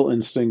survival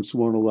instincts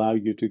won't allow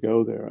you to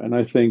go there. And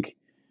I think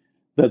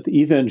that the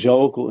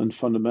evangelical and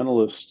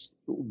fundamentalist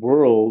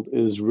world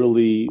is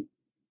really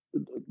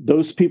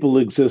those people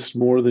exist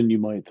more than you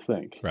might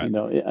think. Right. You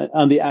know,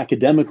 on the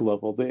academic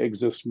level, they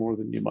exist more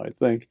than you might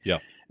think. Yeah.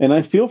 And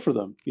I feel for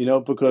them, you know,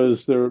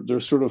 because they're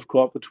sort of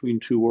caught between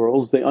two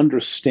worlds. They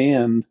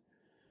understand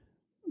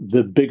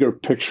the bigger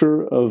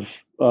picture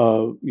of,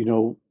 you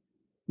know,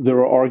 there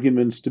are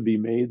arguments to be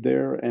made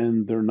there,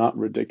 and they're not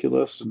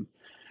ridiculous,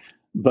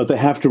 but they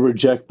have to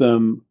reject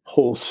them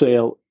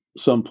wholesale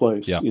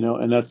someplace, Yeah. you know,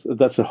 and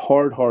that's a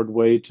hard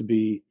way to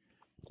be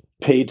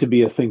paid to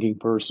be a thinking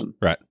person.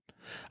 Right.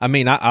 I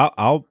mean,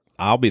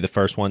 I'll be the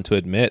first one to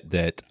admit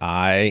that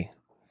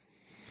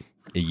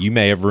you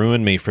may have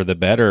ruined me for the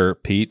better,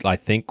 Pete. I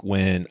think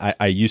when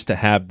I used to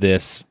have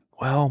this,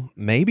 well,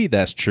 maybe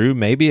that's true.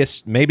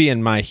 Maybe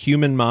in my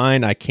human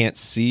mind, I can't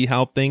see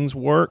how things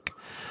work,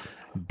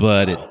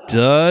 but it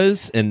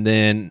does. And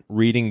then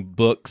reading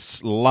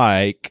books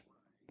like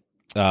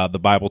The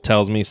Bible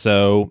Tells Me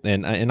So,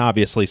 and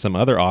obviously some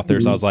other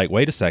authors, I was like,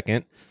 wait a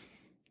second,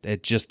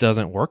 it just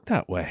doesn't work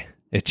that way.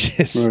 It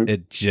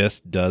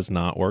just does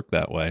not work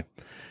that way.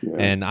 Yeah.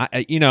 And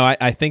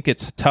I think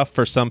it's tough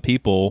for some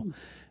people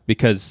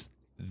because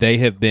they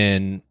have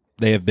been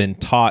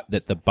taught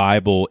that the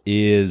Bible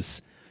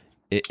is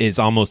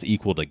almost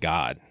equal to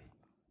God.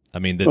 I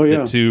mean,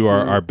 the two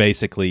are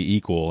basically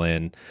equal.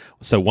 And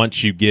so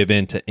once you give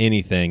in to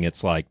anything,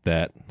 it's like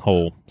that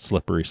whole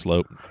slippery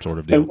slope sort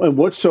of deal. And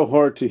what's so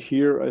hard to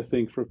hear, I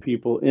think, for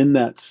people in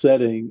that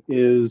setting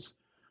is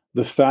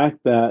the fact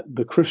that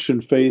the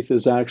Christian faith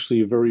is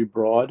actually very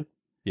broad.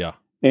 Yeah.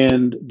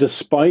 And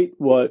despite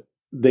what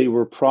they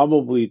were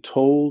probably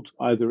told,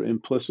 either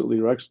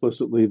implicitly or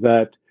explicitly,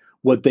 that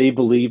what they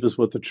believe is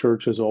what the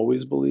church has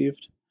always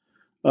believed,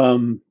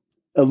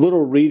 a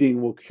little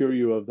reading will cure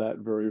you of that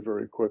very,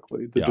 very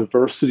quickly. The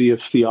diversity of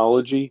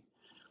theology.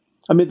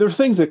 I mean, there are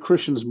things that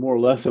Christians more or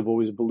less have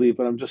always believed,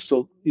 but I'm just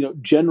still, you know,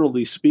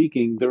 generally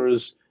speaking,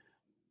 there's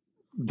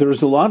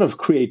a lot of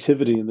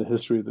creativity in the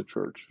history of the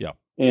church. Yeah.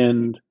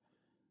 And,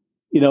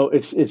 you know,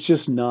 it's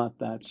just not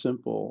that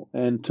simple.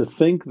 And to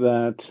think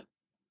that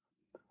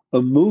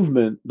a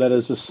movement that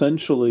is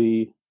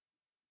essentially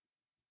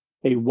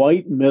a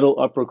white middle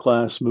upper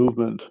class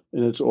movement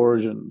in its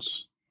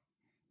origins,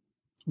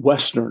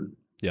 Western,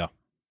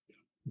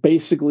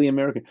 basically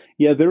American.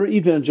 Yeah, there are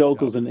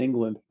evangelicals in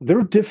England.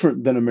 They're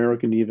different than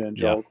American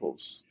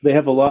evangelicals. They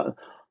have a lot.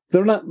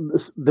 They're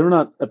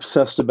not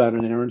obsessed about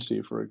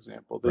inerrancy, for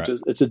example.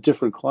 It's a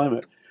different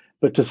climate.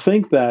 But to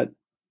think that,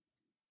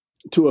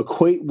 to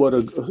equate what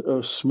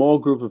a small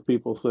group of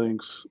people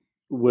thinks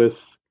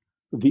with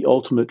the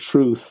ultimate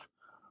truth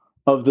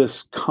of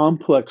this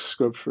complex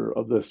scripture,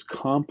 of this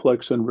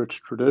complex and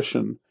rich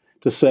tradition,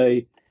 to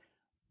say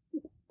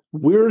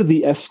we're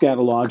the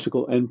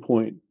eschatological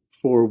endpoint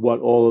for what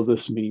all of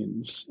this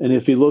means. And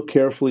if you look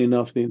carefully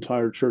enough, the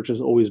entire church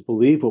has always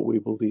believed what we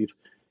believe.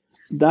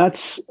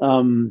 That's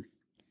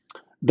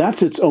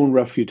its own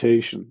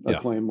refutation, a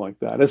claim like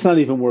that. It's not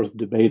even worth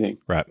debating.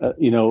 Right.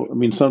 You know, I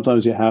mean,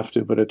 sometimes you have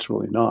to, but it's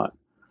really not.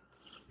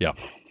 Yeah.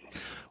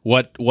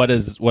 What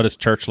does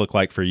church look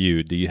like for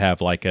you? Do you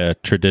have like a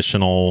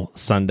traditional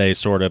Sunday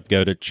sort of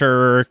go to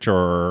church,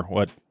 or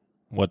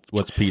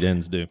what's Pete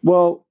Enns do?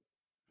 Well,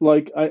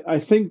 like I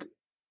think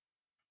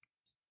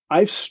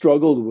I've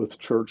struggled with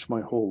church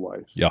my whole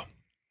life. Yeah.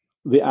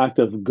 The act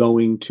of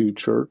going to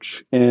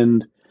church.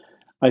 And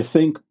I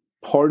think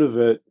part of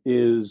it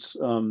is,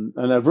 and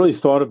I've really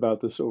thought about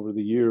this over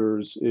the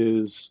years,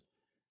 is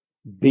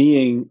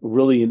being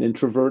really an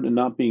introvert and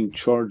not being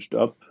charged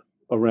up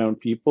around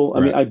people.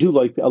 I mean,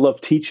 I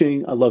love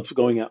teaching. I love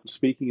going out and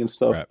speaking and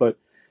stuff, but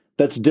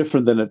that's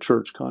different than a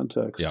church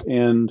context. Yeah.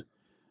 And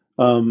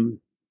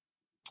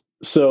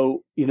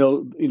so, you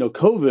know,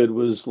 COVID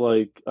was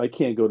like, I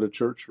can't go to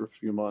church for a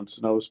few months.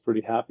 And I was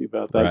pretty happy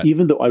about that,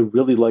 even though I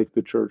really liked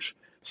the church.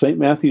 St.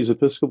 Matthew's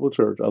Episcopal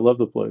Church. I love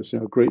the place, you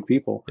know, great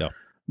people. Yeah.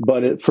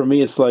 But for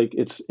me, it's like,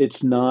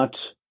 it's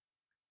not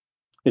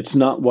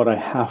what I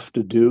have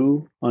to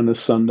do on a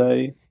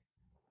Sunday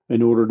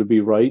in order to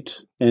be right.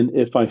 And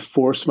if I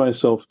force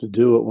myself to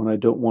do it when I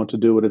don't want to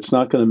do it, it's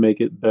not going to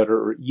make it better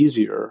or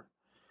easier.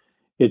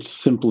 It's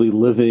simply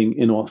living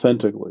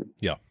inauthentically.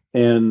 Yeah.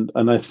 And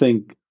I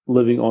think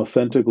living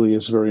authentically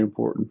is very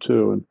important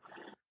too. And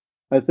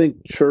I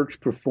think church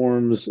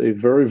performs a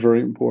very,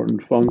 very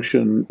important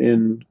function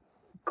in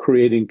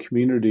creating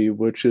community,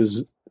 which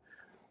is,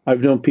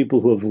 I've known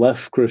people who have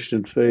left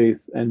Christian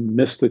faith and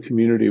missed the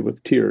community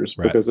with tears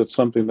because it's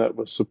something that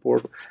was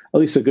supportive. At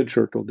least a good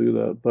church will do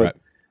that. But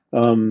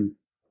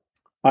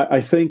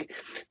I think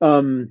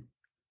John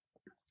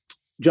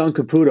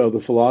Caputo, the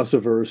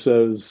philosopher,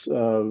 says,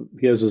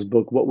 he has his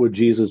book, What Would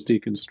Jesus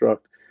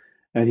Deconstruct?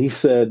 And he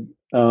said,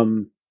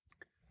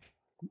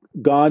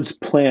 God's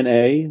plan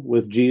A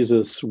with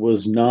Jesus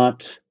was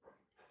not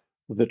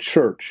the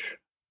church.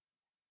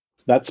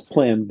 That's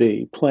plan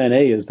B. Plan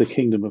A is the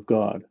kingdom of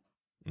God.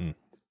 Mm.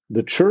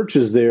 The church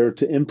is there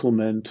to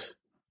implement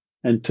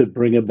and to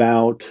bring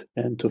about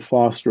and to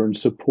foster and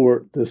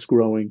support this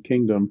growing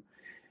kingdom.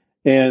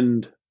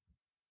 And,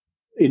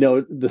 you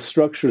know, the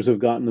structures have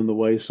gotten in the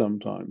way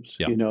sometimes,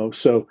 you know,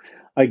 so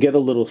I get a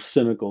little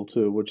cynical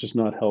too, which is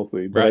not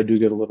healthy, but I do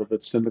get a little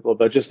bit cynical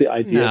about just the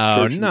idea of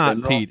No, church in not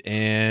general. Pete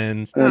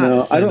Enns, And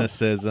not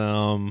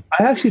cynicism.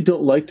 I actually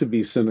don't like to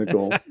be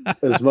cynical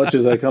as much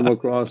as I come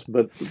across,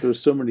 but there's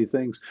so many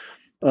things.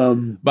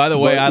 By the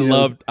way,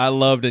 but, I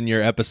loved in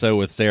your episode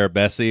with Sarah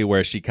Bessie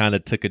where she kind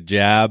of took a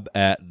jab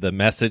at the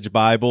Message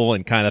Bible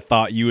and kind of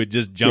thought you would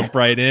just jump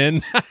right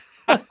in.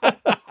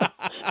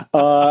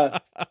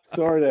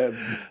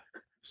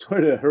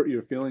 Sorry to hurt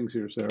your feelings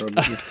here, Sarah.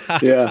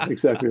 Yeah,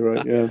 exactly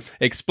right. Yeah.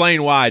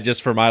 Explain why,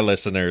 just for my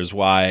listeners,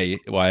 why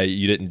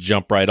you didn't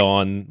jump right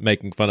on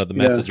making fun of the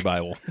Message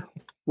Bible.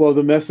 Well,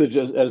 the Message,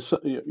 as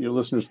your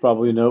listeners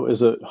probably know,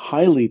 is a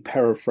highly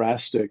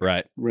paraphrastic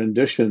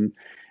rendition,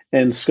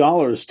 and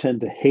scholars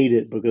tend to hate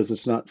it because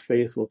it's not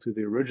faithful to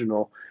the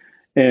original.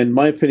 And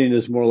my opinion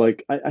is more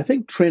like, I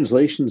think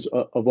translations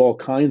of all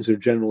kinds are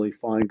generally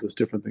fine because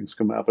different things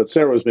come out. But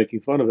Sarah was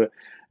making fun of it.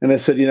 And I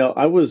said,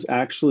 I was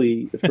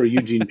actually, for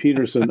Eugene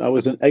Peterson, I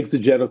was an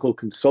exegetical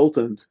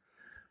consultant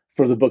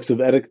for the books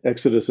of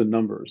Exodus and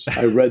Numbers.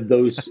 I read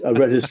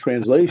his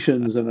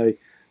translations, and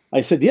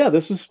I said, yeah,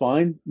 this is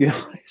fine.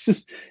 It's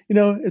just,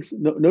 it's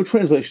no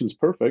translation's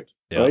perfect,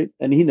 right?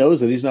 And he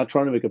knows that he's not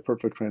trying to make a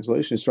perfect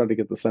translation. He's trying to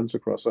get the sense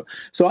across.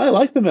 So I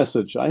like the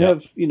Message. I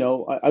have,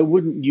 I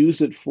wouldn't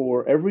use it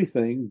for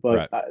everything,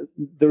 but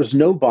there's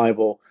no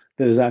Bible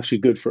that is actually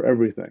good for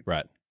everything.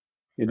 Right.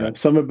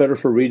 Some are better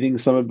for reading,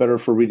 some are better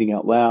for reading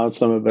out loud,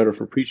 some are better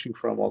for preaching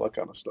from, all that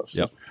kind of stuff.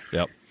 So,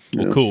 Yep.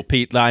 Well, cool.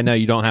 Pete, I know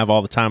you don't have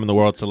all the time in the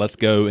world, so let's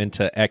go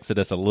into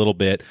Exodus a little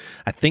bit.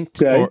 I think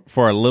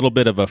for a little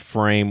bit of a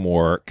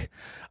framework,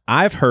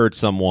 I've heard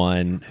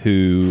someone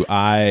who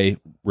I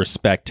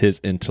respect his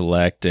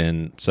intellect,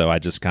 and so I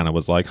just kind of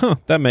was like,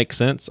 that makes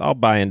sense. I'll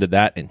buy into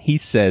that. And he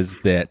says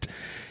that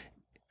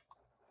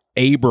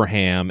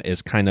Abraham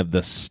is kind of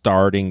the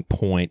starting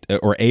point,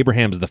 or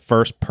Abraham's the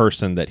first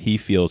person that he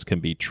feels can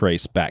be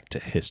traced back to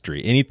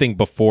history. Anything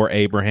before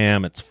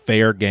Abraham, it's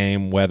fair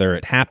game, whether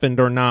it happened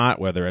or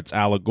not, whether it's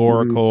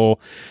allegorical.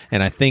 Mm-hmm.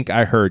 And I think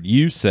I heard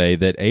you say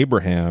that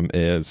Abraham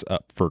is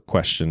up for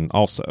question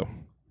also.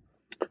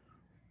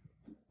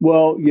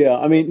 Well, yeah.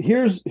 I mean,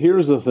 here's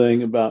the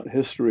thing about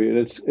history, and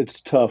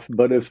it's tough,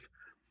 but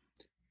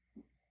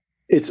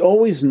it's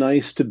always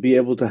nice to be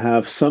able to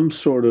have some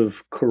sort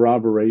of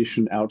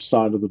corroboration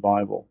outside of the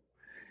Bible.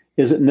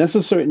 Is it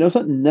necessary? No, it's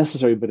not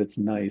necessary, but it's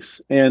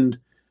nice. And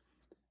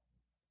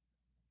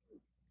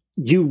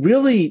you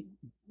really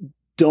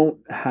don't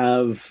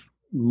have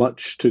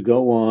much to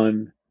go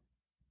on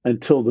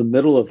until the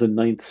middle of the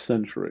 9th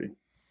century.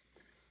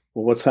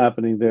 Well, what's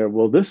happening there?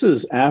 Well, this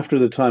is after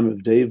the time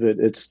of David.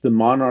 It's the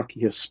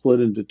monarchy has split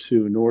into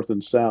two, north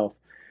and south.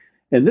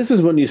 And this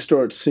is when you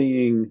start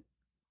seeing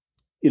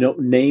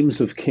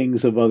names of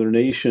kings of other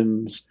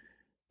nations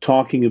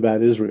talking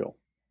about Israel,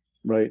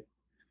 right?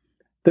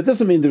 That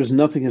doesn't mean there's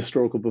nothing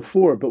historical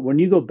before, but when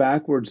you go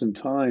backwards in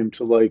time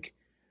to like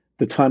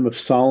the time of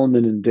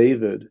Solomon and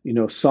David,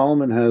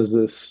 Solomon has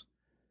this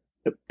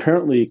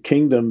apparently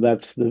kingdom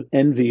that's the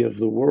envy of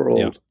the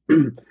world.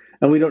 Yeah.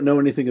 And we don't know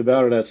anything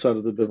about it outside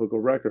of the biblical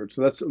record.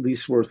 So that's at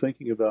least worth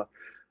thinking about.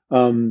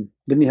 Then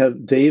you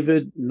have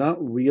David, not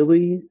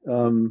really.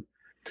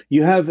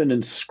 You have an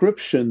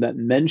inscription that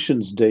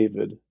mentions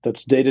David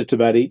that's dated to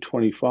about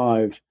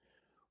 825,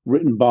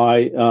 written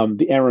by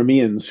the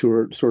Arameans, who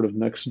are sort of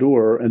next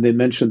door, and they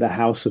mention the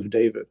house of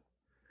David,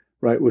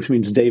 right, which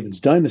means David's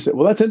dynasty.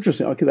 Well, that's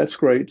interesting. Okay, that's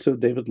great. So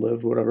David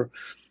lived, whatever.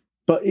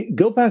 But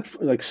go back,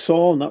 like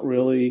Saul, not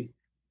really.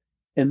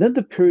 And then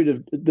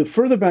the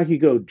further back you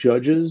go,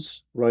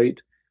 Judges, right,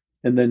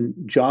 and then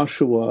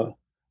Joshua,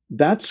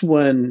 that's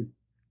when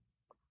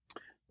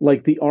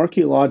like the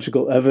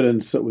archaeological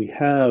evidence that we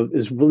have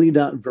is really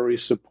not very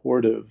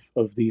supportive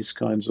of these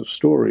kinds of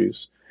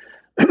stories,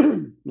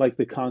 like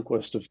the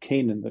conquest of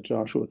Canaan that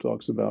Joshua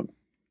talks about.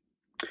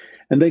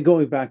 And then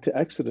going back to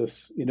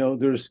Exodus,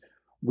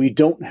 we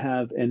don't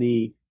have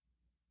any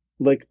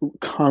like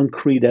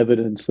concrete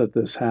evidence that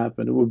this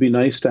happened. It would be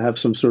nice to have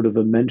some sort of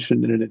a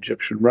mention in an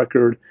Egyptian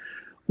record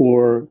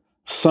or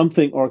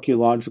something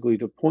archaeologically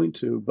to point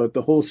to, but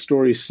the whole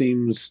story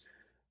seems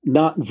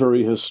not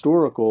very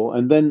historical.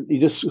 And then you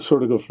just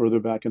sort of go further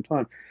back in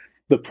time.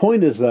 The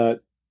point is that,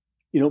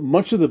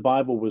 much of the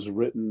Bible was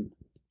written,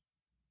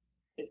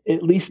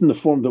 at least in the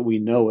form that we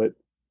know it,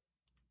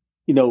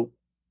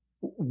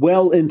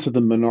 well into the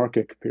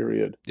monarchic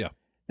period. Yeah.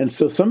 And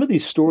so some of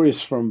these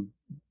stories from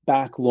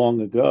back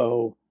long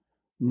ago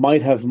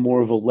might have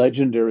more of a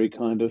legendary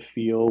kind of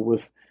feel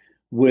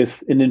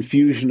with an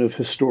infusion of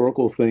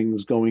historical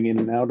things going in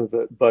and out of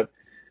it. But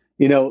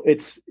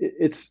it's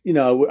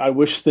I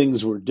wish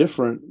things were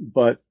different,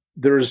 but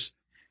there's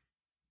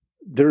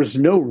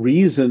no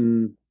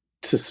reason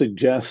to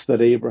suggest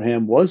that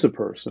Abraham was a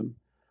person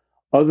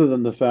other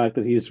than the fact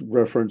that he's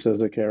referenced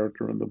as a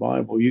character in the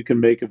Bible. You can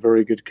make a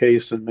very good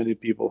case, and many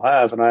people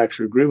have, and I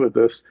actually agree with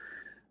this,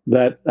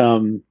 that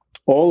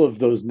all of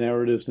those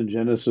narratives in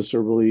Genesis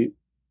are really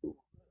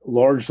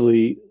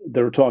largely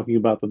they're talking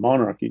about the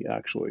monarchy.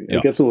 Actually, Yeah.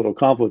 it gets a little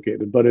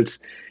complicated, but it's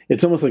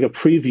almost like a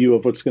preview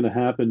of what's going to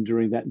happen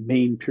during that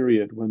main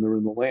period when they're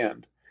in the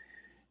land,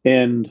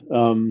 and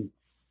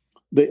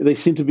they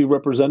seem to be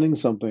representing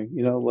something.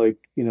 Like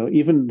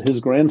even his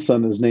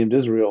grandson is named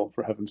Israel,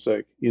 for heaven's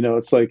sake.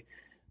 It's like,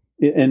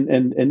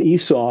 and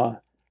Esau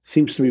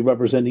seems to be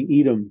representing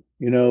Edom.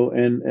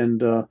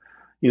 And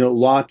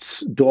Lot's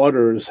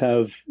daughters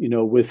have,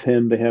 with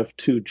him, they have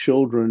two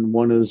children.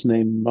 One is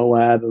named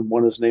Moab and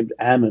one is named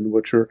Ammon,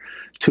 which are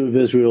two of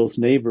Israel's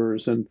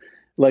neighbors. And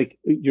like,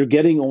 you're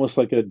getting almost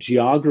like a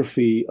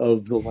geography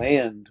of the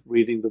land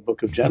reading the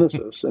book of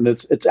Genesis. And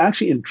it's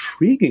actually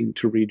intriguing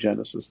to read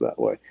Genesis that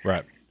way.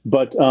 Right.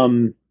 But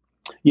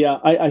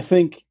I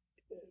think,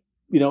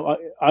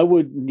 I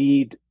would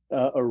need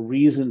a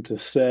reason to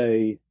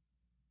say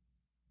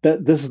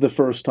that this is the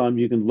first time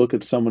you can look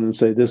at someone and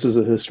say this is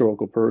a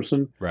historical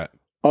person, right?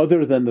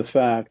 Other than the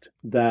fact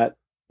that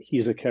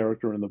he's a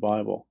character in the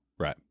Bible,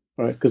 right?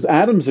 Because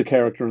Adam's a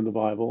character in the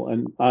Bible,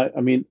 and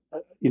I mean,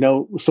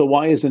 so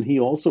why isn't he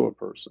also a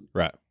person,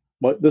 right?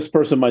 Well, this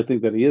person might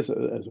think that he is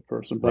as a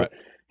person, but right.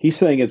 He's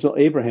saying it's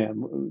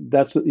Abraham.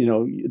 That's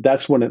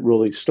that's when it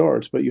really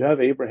starts. But you have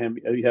Abraham,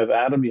 you have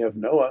Adam, you have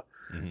Noah.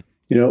 Mm-hmm.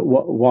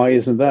 Why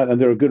isn't that? And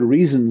there are good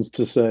reasons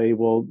to say,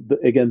 well,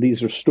 again,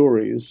 these are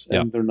stories,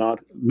 and they're not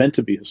meant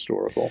to be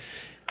historical.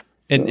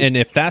 And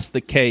if that's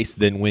the case,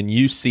 then when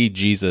you see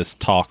Jesus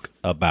talk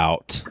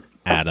about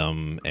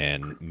Adam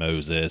and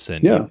Moses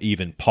and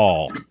even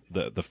Paul,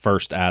 the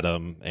first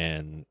Adam,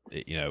 and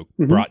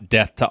brought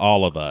death to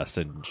all of us,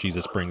 and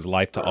Jesus brings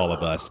life to all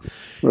of us,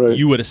 right.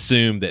 You would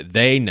assume that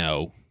they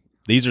know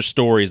these are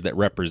stories that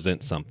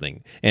represent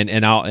something,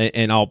 and I'll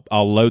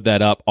load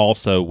that up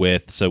also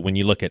with, so when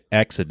you look at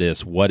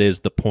Exodus, what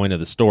is the point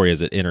of the story?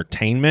 Is it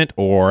entertainment,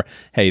 or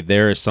hey,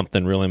 there is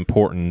something real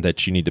important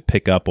that you need to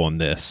pick up on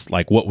this?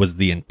 Like, what was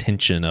the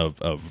intention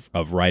of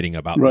writing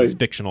about right. these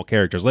fictional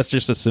characters? Let's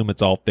just assume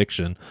it's all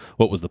fiction.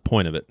 What was the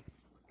point of it?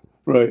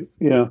 Right.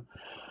 Yeah.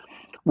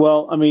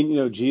 Well, I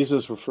mean,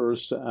 Jesus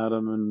refers to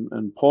Adam,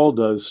 and Paul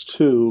does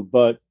too,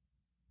 but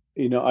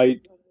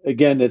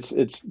Again, it's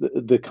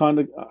the kind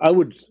of, I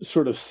would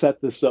sort of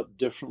set this up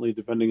differently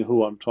depending on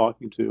who I'm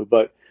talking to,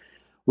 but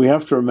we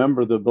have to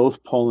remember that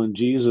both Paul and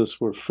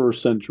Jesus were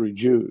first century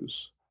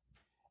Jews,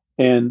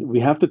 and we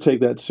have to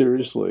take that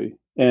seriously.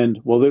 And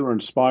they were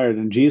inspired,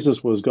 and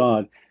Jesus was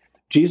God.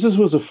 Jesus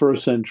was a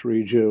first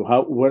century Jew.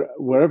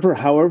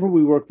 However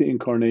we work the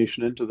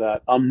incarnation into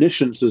that,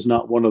 omniscience is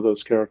not one of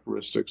those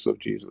characteristics of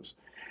Jesus.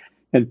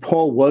 And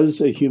Paul was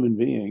a human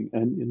being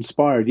and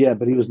inspired,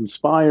 but he was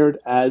inspired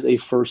as a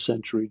first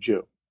century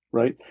Jew,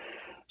 right?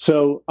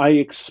 So I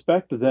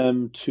expect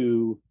them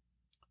to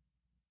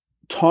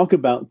talk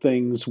about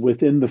things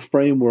within the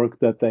framework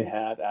that they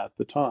had at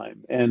the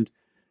time. And,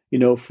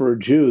 for a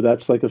Jew,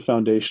 that's like a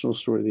foundational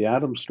story, the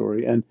Adam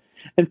story. And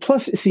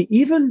plus, see,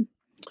 even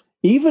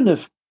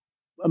if,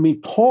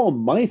 Paul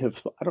might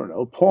have,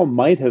 Paul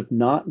might have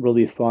not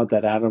really thought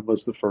that Adam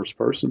was the first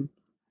person.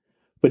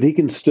 But he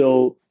can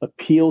still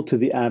appeal to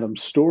the Adam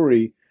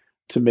story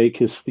to make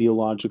his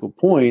theological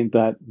point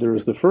that there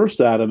is the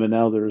first Adam and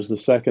now there is the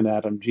second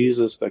Adam,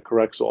 Jesus, that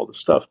corrects all the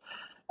stuff.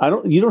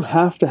 You don't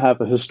have to have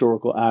a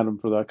historical Adam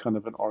for that kind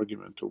of an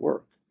argument to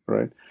work,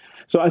 right?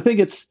 So I think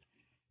it's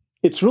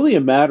really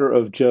a matter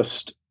of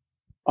just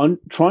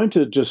trying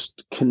to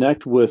just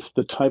connect with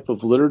the type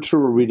of literature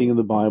we're reading in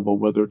the Bible,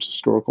 whether it's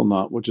historical or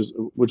not, which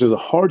is a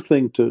hard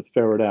thing to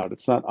ferret out.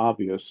 It's not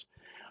obvious.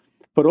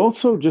 But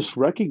also just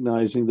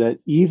recognizing that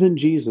even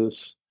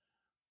Jesus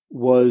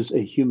was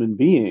a human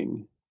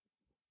being.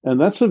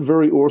 And that's a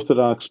very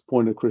orthodox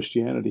point of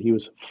Christianity. He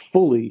was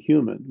fully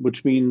human,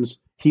 which means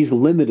he's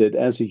limited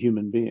as a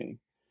human being.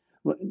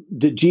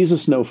 Did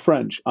Jesus know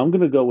French? I'm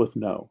going to go with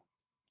no.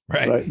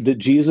 Right? Did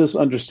Jesus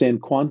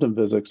understand quantum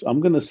physics? I'm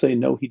going to say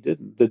no, he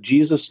didn't. Did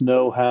Jesus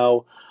know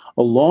how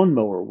a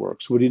lawnmower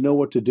works? Would he know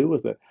what to do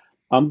with it?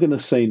 I'm going to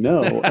say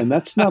no, and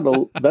that's not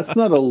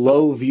a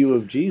low view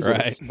of Jesus.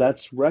 Right.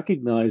 That's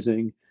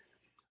recognizing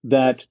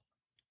that,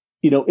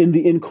 in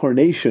the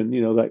incarnation,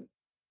 that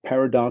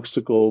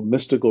paradoxical,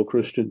 mystical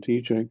Christian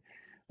teaching,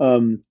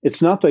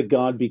 it's not that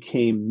God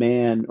became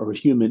man or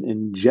human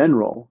in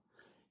general.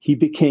 He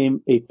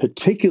became a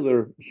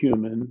particular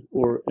human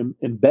or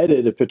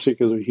embedded a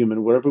particular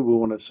human, whatever we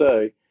want to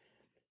say,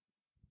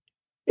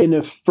 in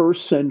a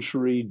first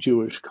century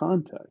Jewish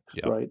context,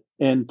 right?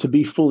 And to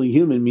be fully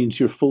human means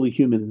you're fully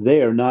human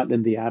there, not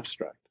in the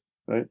abstract,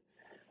 right?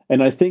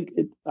 And I think,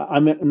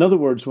 in other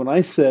words, when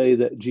I say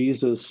that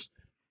Jesus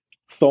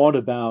thought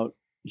about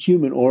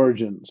human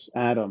origins,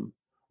 Adam,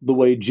 the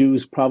way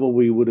Jews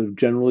probably would have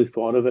generally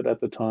thought of it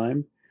at the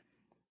time,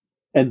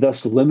 and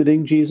thus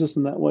limiting Jesus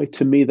in that way,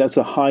 to me, that's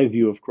a high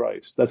view of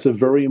Christ. That's a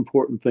very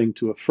important thing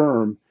to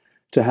affirm,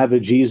 to have a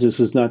Jesus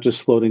who's not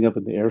just floating up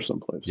in the air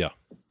someplace. Yeah.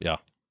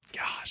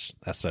 Gosh,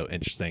 that's so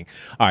interesting.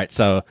 All right,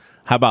 so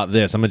how about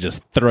this? I'm going to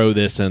just throw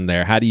this in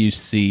there. How do you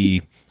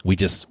see, we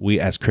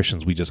as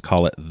Christians, we just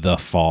call it the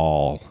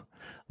fall.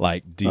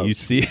 Like, do you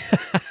see,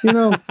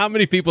 how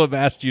many people have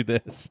asked you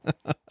this?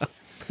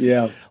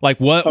 Yeah. Like,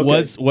 what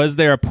was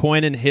there a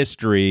point in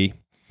history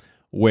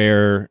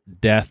where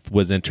death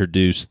was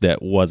introduced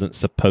that wasn't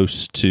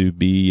supposed to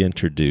be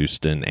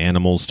introduced, and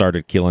animals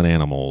started killing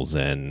animals,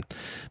 and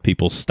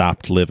people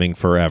stopped living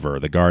forever?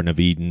 The Garden of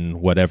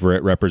Eden, whatever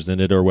it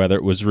represented, or whether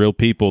it was real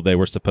people, they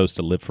were supposed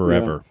to live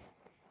forever. Yeah.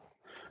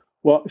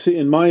 Well, see,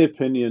 in my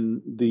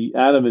opinion, the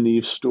Adam and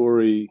Eve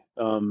story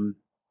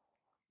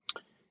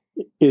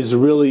is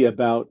really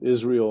about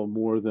Israel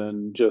more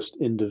than just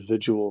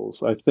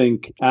individuals. I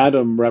think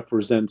Adam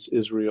represents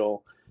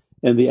Israel,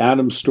 and the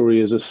Adam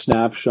story is a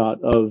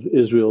snapshot of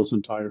Israel's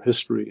entire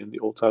history in the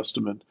Old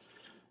Testament.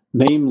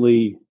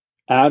 Namely,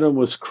 Adam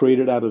was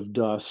created out of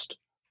dust,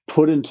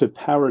 put into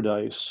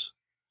paradise,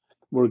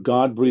 where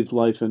God breathed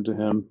life into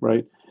him,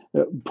 right?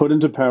 Put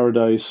into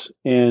paradise,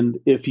 and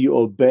if you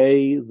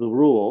obey the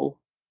rule,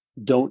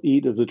 don't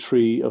eat of the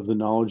tree of the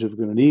knowledge of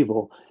good and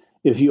evil.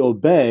 If you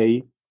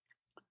obey,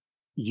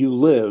 you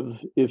live.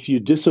 If you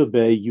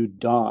disobey, you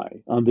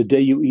die. On the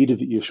day you eat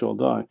of it, you shall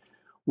die.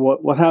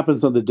 What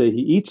happens on the day he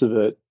eats of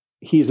it?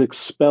 He's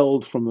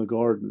expelled from the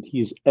garden.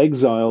 He's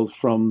exiled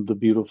from the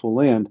beautiful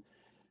land.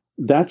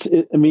 That's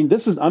it. I mean,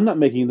 I'm not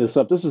making this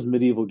up. This is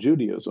medieval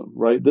Judaism,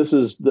 right? This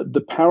is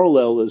the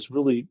parallel is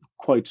really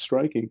quite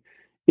striking.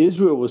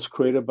 Israel was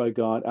created by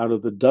God out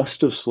of the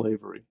dust of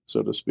slavery,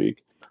 so to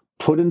speak,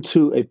 put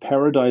into a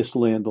paradise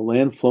land, the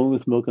land flowing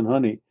with milk and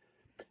honey.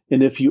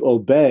 And if you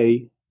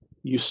obey,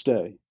 you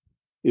stay.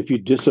 If you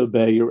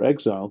disobey, you're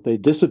exiled. They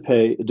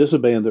disobey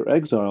and they're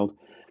exiled.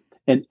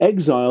 And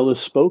exile is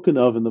spoken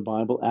of in the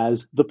Bible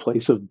as the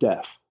place of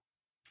death.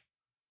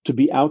 To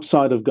be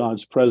outside of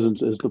God's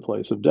presence is the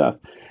place of death.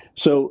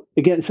 So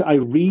again, I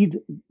read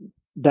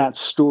that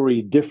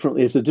story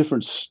differently. It's a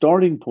different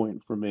starting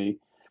point for me.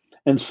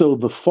 And so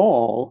the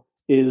fall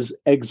is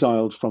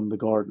exiled from the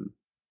garden.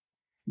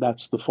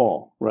 That's the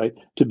fall, right?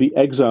 To be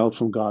exiled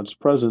from God's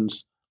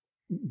presence.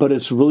 But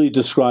it's really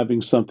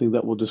describing something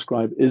that will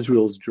describe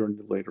Israel's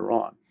journey later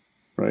on,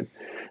 right?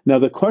 Now,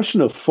 the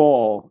question of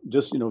fall,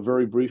 just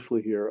very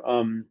briefly here,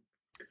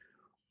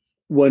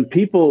 when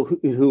people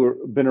who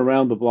have been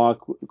around the block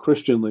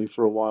Christianly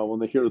for a while,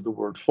 when they hear the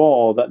word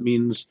fall, that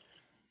means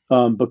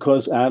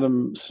because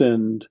Adam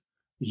sinned,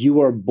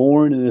 you are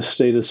born in a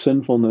state of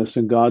sinfulness,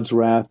 and God's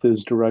wrath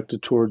is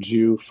directed towards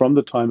you from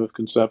the time of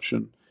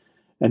conception,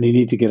 and you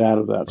need to get out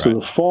of that. Right. So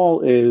the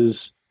fall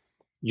is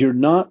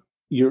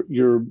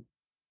you're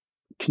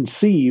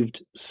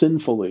conceived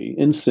sinfully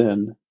in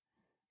sin,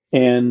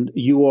 and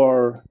you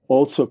are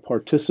also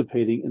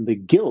participating in the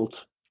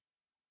guilt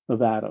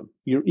of Adam.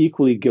 You're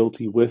equally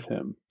guilty with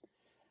him.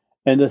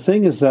 And the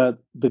thing is that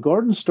the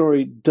garden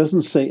story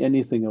doesn't say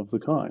anything of the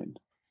kind.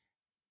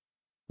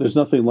 There's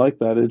nothing like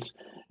that. It's,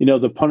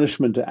 the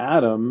punishment to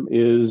Adam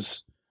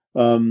is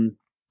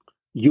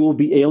you will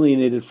be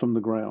alienated from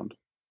the ground,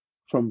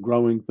 from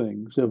growing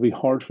things. It'll be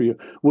hard for you,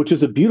 which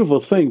is a beautiful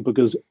thing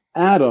because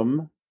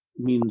Adam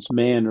means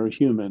man or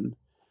human.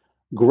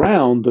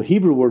 Ground, the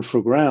Hebrew word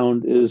for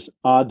ground is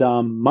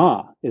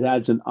Adamah. It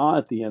adds an A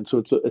at the end.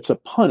 So it's a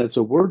pun. It's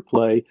a word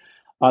play.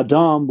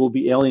 Adam will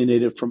be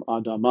alienated from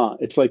Adamah.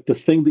 It's like the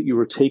thing that you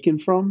were taken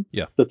from,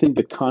 the thing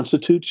that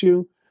constitutes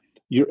you,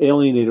 you're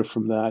alienated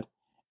from that.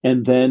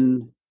 And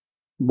then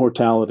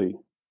mortality,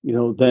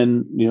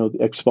 the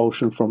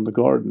expulsion from the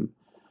garden.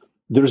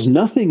 There's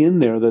nothing in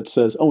there that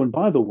says, oh, and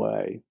by the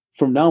way,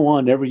 from now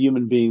on, every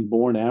human being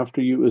born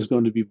after you is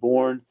going to be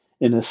born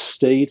in a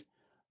state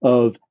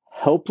of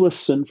helpless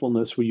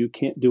sinfulness where you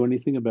can't do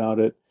anything about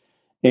it,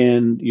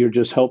 and you're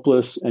just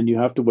helpless, and you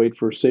have to wait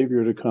for a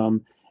savior to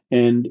come,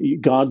 and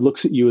God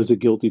looks at you as a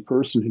guilty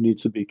person who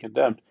needs to be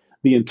condemned.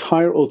 The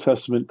entire Old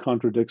Testament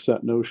contradicts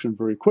that notion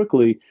very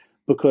quickly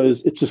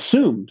because it's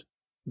assumed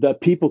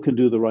that people can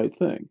do the right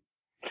thing.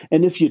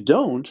 And if you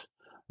don't,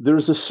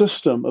 there's a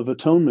system of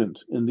atonement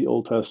in the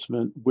Old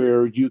Testament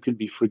where you can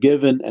be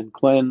forgiven and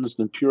cleansed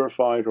and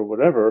purified or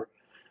whatever.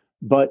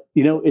 But,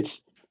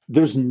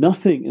 there's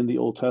nothing in the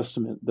Old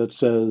Testament that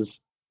says,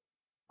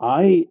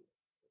 I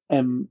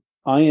am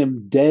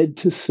dead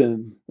to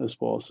sin, as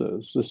Paul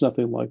says. There's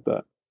nothing like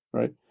that,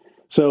 right?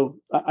 So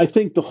I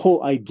think the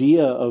whole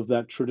idea of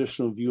that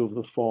traditional view of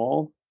the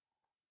fall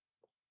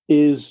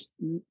is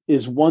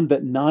one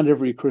that not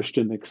every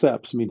Christian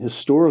accepts. I mean,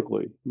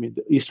 historically,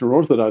 the Eastern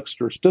Orthodox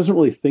Church doesn't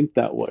really think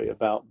that way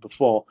about the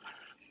fall.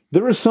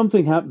 There is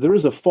there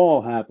is a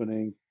fall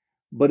happening,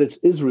 but it's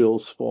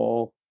Israel's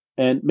fall.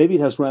 And maybe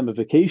it has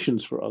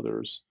ramifications for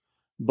others,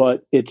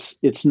 but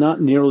it's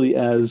not nearly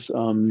as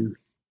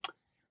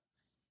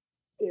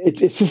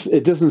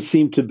it doesn't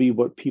seem to be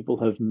what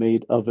people have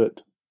made of it,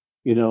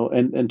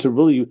 and to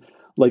really,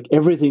 like,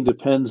 everything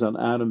depends on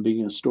Adam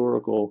being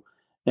historical,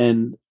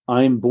 and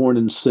I'm born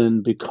in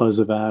sin because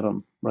of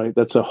Adam, right?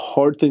 That's a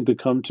hard thing to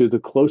come to. The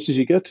closest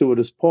you get to it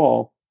is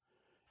Paul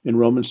in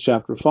Romans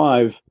chapter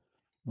 5,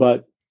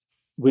 but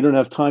we don't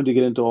have time to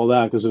get into all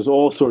that because there's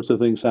all sorts of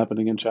things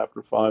happening in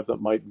chapter 5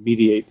 that might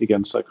mediate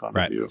against that kind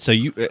of view. So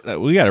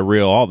we got to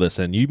reel all this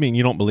in. You mean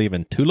you don't believe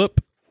in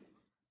tulip?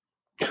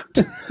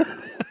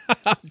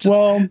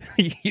 Well,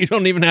 you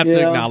don't even have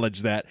to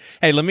acknowledge that.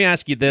 Hey, let me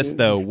ask you this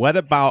though. What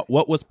did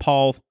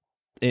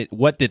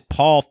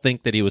Paul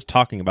think that he was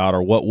talking about,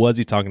 or what was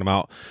he talking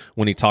about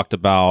when he talked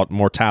about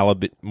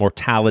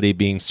mortality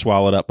being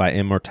swallowed up by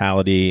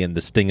immortality and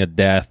the sting of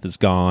death is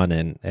gone?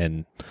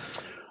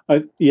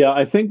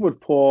 I think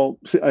what Paul,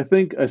 I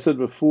think I said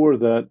before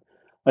that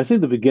I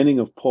think the beginning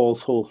of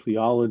Paul's whole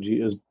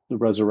theology is the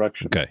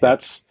resurrection. Okay.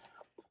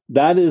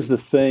 That is the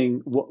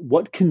thing.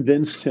 What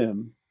convinced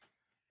him,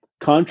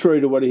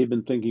 contrary to what he had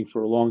been thinking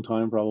for a long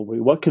time, probably,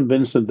 what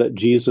convinced him that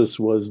Jesus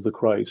was the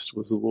Christ,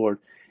 was the Lord?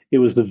 It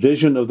was the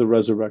vision of the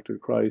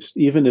resurrected Christ,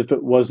 even if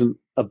it wasn't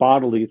a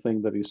bodily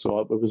thing that he saw,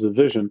 it was a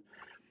vision.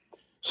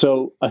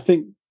 So I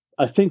think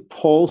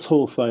Paul's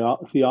whole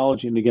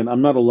theology, and again,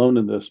 I'm not alone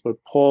in this,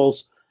 but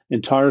Paul's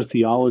entire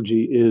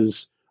theology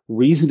is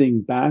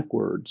reasoning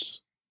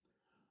backwards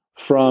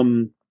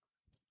from,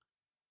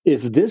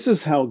 if this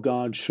is how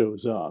God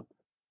shows up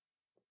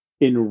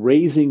in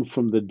raising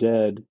from the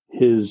dead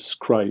his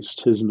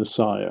Christ, his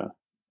Messiah,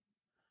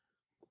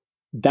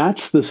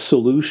 that's the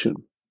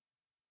solution.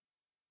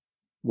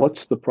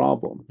 What's the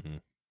problem? Mm-hmm.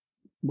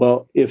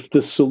 Well, if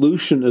the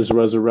solution is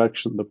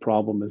resurrection, the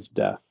problem is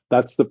death.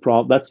 That's the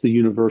problem. That's the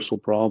universal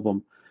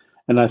problem.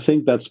 And I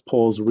think that's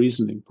Paul's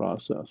reasoning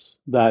process,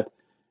 that,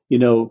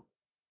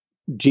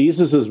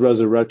 Jesus'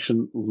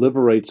 resurrection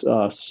liberates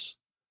us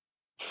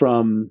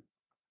from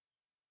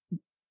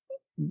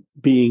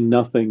being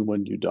nothing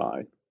when you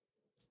die,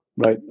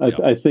 right? Yep.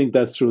 I think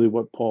that's really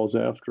what Paul's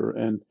after.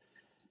 And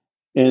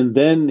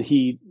then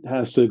he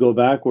has to go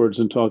backwards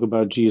and talk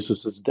about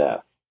Jesus'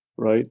 death,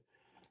 right?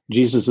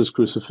 Jesus'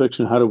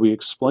 crucifixion. How do we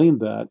explain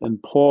that?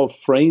 And Paul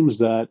frames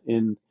that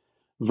in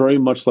very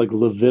much like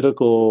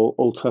Levitical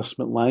Old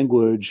Testament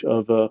language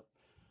of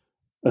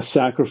a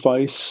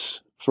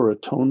sacrifice for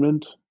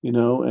atonement,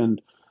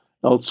 and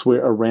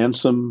elsewhere a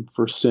ransom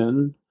for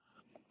sin,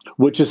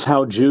 which is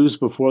how Jews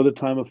before the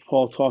time of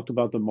Paul talked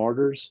about the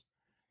martyrs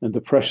and the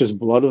precious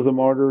blood of the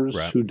martyrs,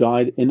 right, who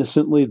died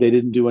innocently. They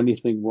didn't do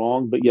anything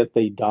wrong, but yet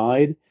they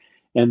died,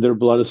 and their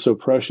blood is so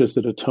precious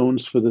it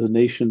atones for the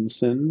nation's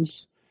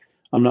sins.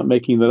 I'm not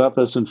making that up.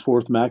 That's in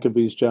 4th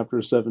Maccabees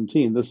chapter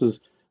 17. This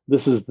is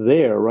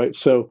there, right?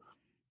 So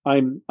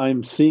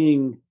I'm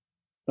seeing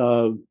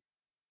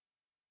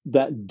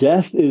that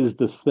death is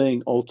the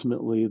thing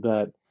ultimately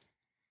that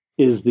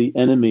is the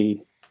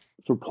enemy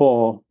for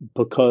Paul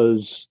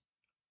because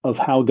of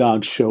how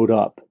God showed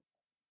up,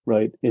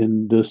 right,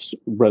 in this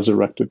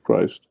resurrected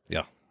Christ.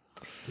 Yeah.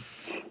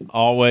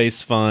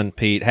 Always fun,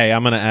 Pete. Hey,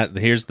 I'm going to add,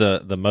 here's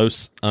the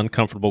most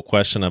uncomfortable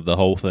question of the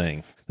whole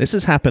thing. This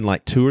has happened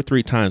like 2 or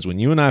 3 times. When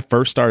you and I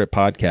first started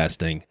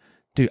podcasting,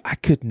 dude, I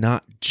could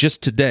not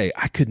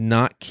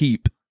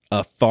keep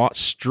a thought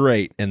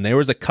straight. And there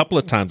was a couple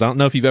of times, I don't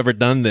know if you've ever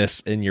done this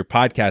in your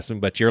podcasting,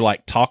 but you're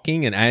like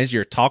talking, and as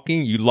you're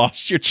talking, you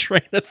lost your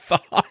train of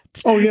thought.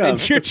 Oh yeah,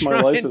 and you're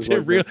trying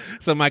to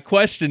So my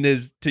question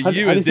is to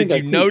you is, did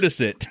you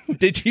notice it?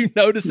 Did you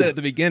notice it at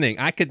the beginning?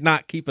 I could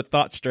not keep a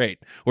thought straight.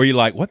 Were you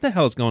like, what the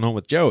hell is going on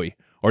with Joey?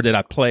 Or did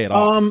I play it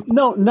off?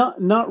 No,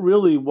 not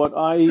really. What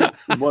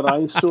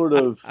I sort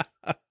of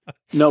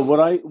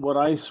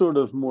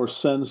more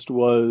sensed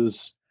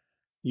was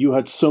you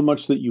had so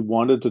much that you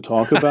wanted to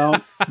talk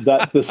about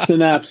that the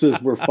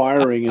synapses were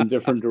firing in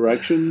different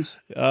directions.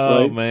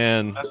 Oh, right?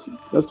 man.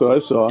 That's what I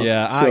saw.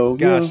 Yeah,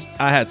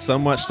 I had so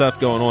much stuff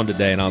going on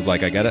today, and I was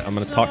like, I'm going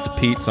to talk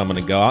to Pete, so I'm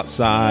going to go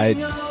outside,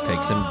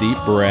 take some deep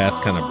breaths,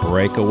 kind of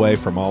break away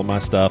from all my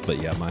stuff.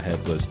 But yeah, my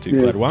head was too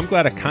cluttered. Well, I'm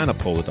glad I kind of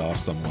pulled it off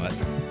somewhat.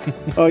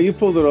 Oh, you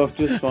pulled it off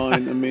just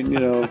fine. I mean,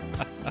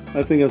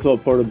 I think that's all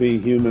part of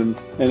being human.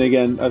 And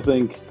again, I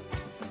think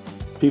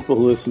people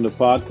who listen to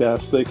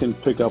podcasts, they can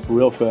pick up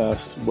real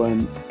fast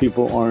when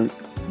people aren't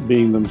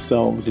being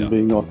themselves and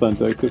being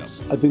authentic.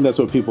 I think that's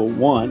what people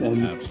want,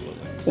 and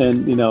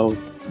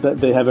that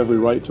they have every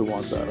right to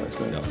want that. I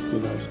think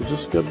so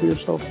just go be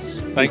yourself.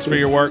 Thanks for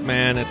your work,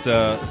 man. It's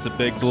a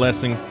big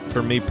blessing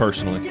for me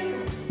personally.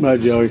 Bye,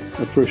 Joey.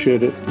 I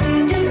appreciate it.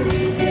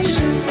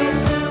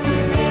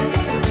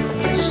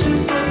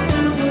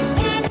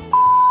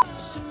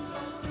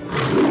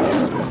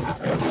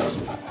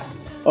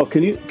 Oh,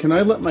 can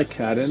I let my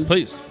cat in?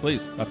 Please.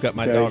 I've got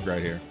my dog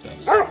right here.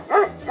 So.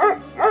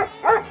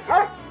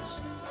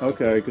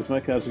 Okay, because my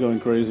cat's going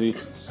crazy.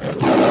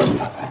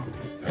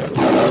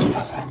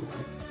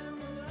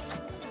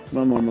 Come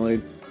on,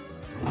 Marmalade.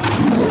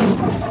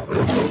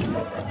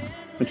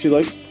 And she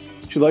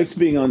likes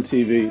being on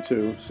TV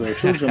too, so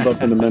she'll jump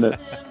up in a minute.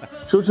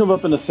 She'll jump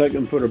up in a second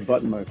and put her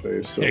butt in my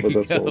face. So, there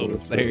you go.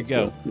 There you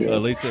go. So, yeah. Well,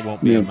 at least it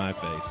won't be in my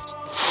face.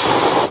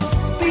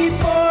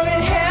 Before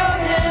it